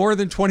 are you more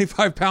than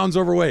 25 pounds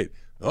overweight?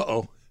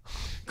 Uh-oh.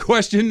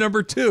 Question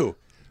number 2,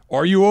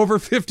 are you over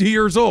 50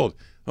 years old?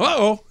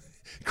 Uh-oh.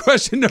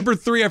 question number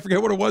 3, I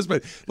forget what it was,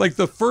 but like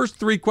the first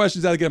 3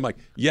 questions out of the game, I'm like,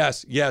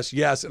 yes, yes,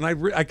 yes. And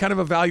I kind of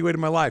evaluated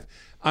my life.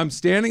 I'm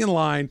standing in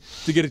line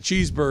to get a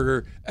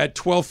cheeseburger at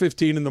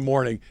 12:15 in the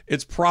morning.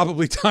 It's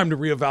probably time to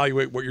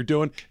reevaluate what you're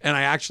doing. And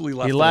I actually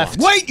left. left.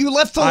 The line. Wait, you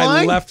left the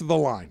line? I left the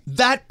line.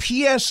 That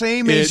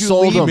PSA made It you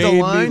sold leave him. the Made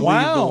me line? leave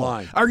Wow. the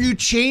line. Are you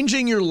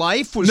changing your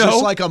life? Was No.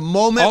 this like a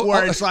moment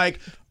where it's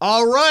like,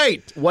 all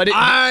right,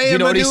 I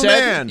am a new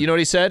man? You know what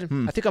he said?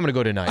 I think I'm going to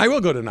go tonight. I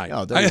will go tonight.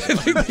 Oh, I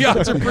think the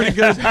odds are pretty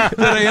good that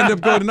I end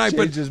up going tonight.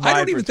 But Changed his I mind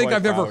don't for even think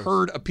I've 24 ever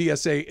heard a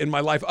PSA in my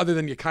life other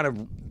than you kind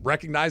of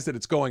recognize that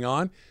it's going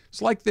on.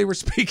 It's like they were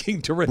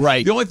speaking to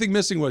Right. The only thing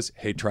missing was,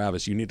 hey,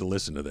 Travis, you need to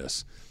listen to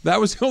this. That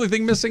was the only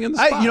thing missing in the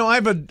spot. I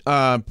have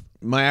a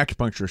my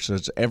acupuncturist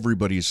says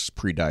everybody's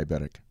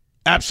pre-diabetic.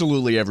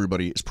 Absolutely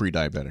everybody is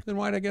pre-diabetic. Then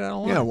why'd I get out of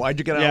line? Yeah, why'd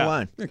you get out of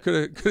line? It could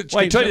have changed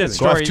Well, I tell you that everything.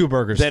 Go have story 2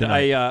 burgers that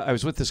tonight. I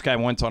was with this guy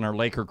once on our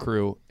Laker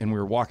crew, and we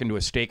were walking to a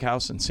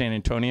steakhouse in San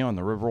Antonio on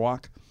the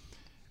Riverwalk,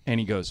 and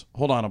he goes,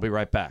 "Hold on, I'll be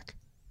right back."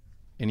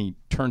 And he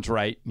turns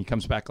right, and he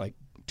comes back like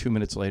 2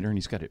 minutes later, and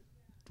he's got it.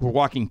 We're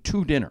walking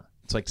to dinner.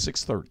 It's like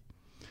 6:30.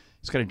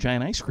 He's got a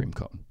giant ice cream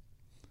cone,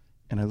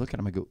 and I look at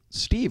him. I go,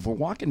 "Steve, we're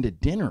walking to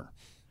dinner."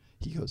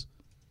 He goes,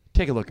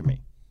 "Take a look at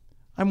me.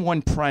 I'm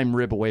 1 prime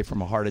rib away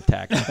from a heart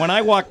attack. When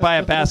I walk by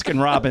a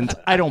Baskin Robbins,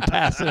 I don't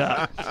pass it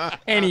up."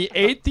 And he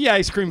ate the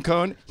ice cream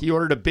cone. He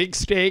ordered a big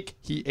steak.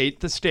 He ate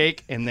the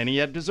steak, and then he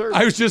had dessert.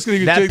 I was just going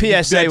to That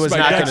PSA was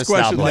not going to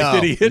stop him. Like,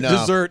 did he hit No.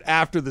 dessert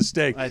after the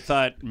steak? I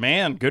thought,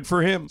 man, good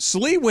for him.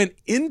 Slee went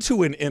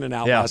into an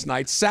In-N-Out Yeah. last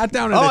night, sat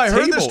down at Oh, a I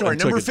table heard the story. and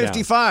took Number it down.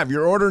 55.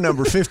 Your order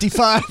number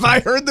 55. I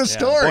heard the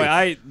story.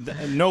 Boy,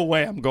 no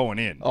way I'm going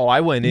in. Oh,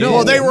 I went in.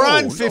 well, they were no,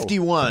 on no.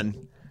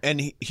 51,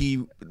 and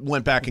he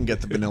went back and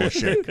get the vanilla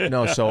shake.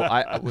 No, so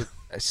I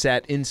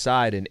sat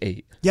inside and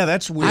ate. Yeah,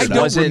 that's I weird. don't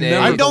wasn't remember.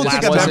 a- I don't the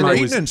think last I've time ever I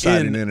eaten was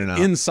inside an In-N-Out.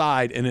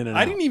 Inside an In-N-Out.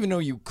 I didn't even know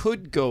you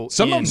could go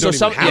Some of in. them So don't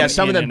some, even have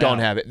some of them don't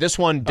In-N-Out. have it. This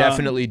one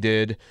definitely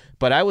did,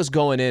 but I was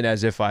going in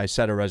as if I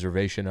set a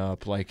reservation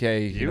up. Like,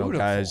 hey, you know, Beautiful.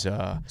 guys.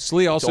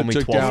 Slee also only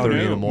took 12:30 down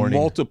in the morning.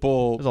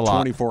 multiple There's a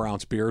lot.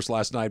 24-ounce beers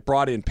last night.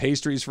 Brought in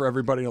pastries for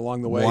everybody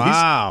along the way.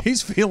 Wow.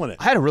 He's feeling it.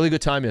 I had a really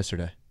good time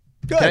yesterday.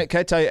 Good. Can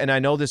I tell you? And I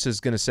know this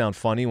is going to sound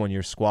funny when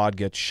your squad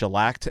gets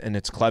shellacked and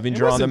it's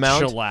Clevenger on the wasn't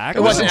mound. shellacked.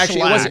 It wasn't It wasn't actually.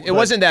 shellacked, It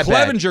wasn't that bad.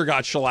 Clevenger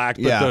got shellacked,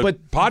 but Yeah. the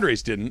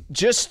Padres didn't.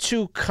 Just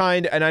to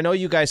and I know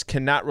you guys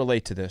cannot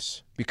relate to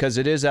this because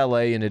it is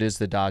LA and it is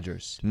the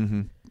Dodgers.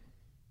 Mm-hmm.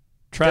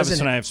 Travis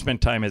and I have spent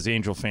time as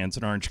Angel fans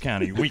in Orange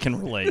County. We can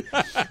relate.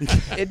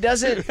 It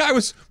doesn't. I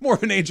was more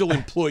of an Angel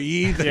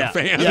employee than a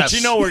fan. But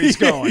you know where he's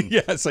going.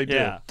 Yes, I do.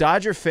 Yeah.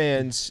 Dodger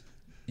fans,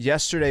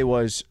 yesterday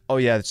was, oh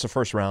yeah, it's the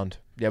first round.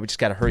 Yeah, we just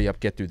got to hurry up,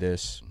 get through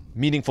this.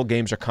 Meaningful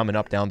games are coming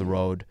up down the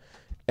road.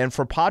 And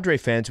for Padre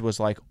fans, it was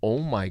like, oh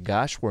my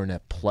gosh, we're in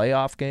a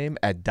playoff game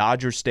at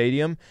Dodger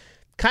Stadium.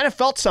 Kind of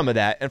felt some of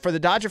that. And for the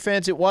Dodger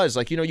fans, it was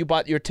like, you know, you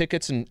bought your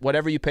tickets and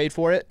whatever you paid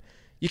for it.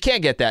 You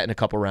can't get that in a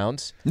couple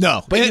rounds.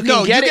 No, But you can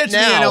no, get you it get to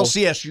now. the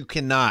NLCS, you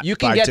cannot. You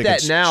can buy get that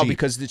tickets now cheap.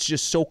 because it's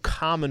just so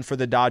common for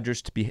the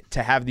Dodgers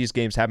to have these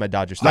games happen at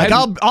Dodger Stadium.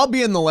 Like I'll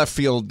be in the left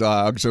field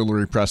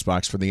auxiliary press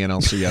box for the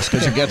NLCS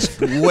because it gets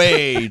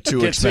way too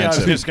I was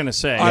expensive. just going to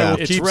say, I will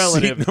it's keep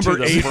relative seat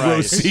number to the 8 row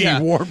price. C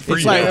warm for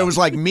It's you. like it was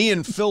like me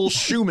and Phil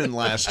Schumann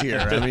last year.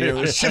 I mean, it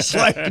was just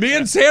like Me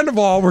and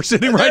Sandoval were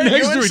sitting right There,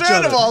 next you to and each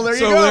Sandoval, other. there you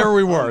so go. there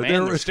we were. Oh,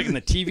 man, they're sticking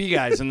the TV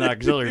guys in the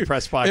auxiliary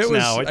press box It was,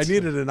 now. I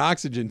needed an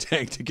oxygen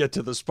tank to get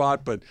to the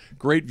spot, but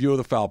great view of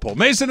the foul pole.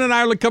 Mason and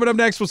Ireland coming up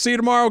next. We'll see you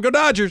tomorrow. Go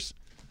Dodgers.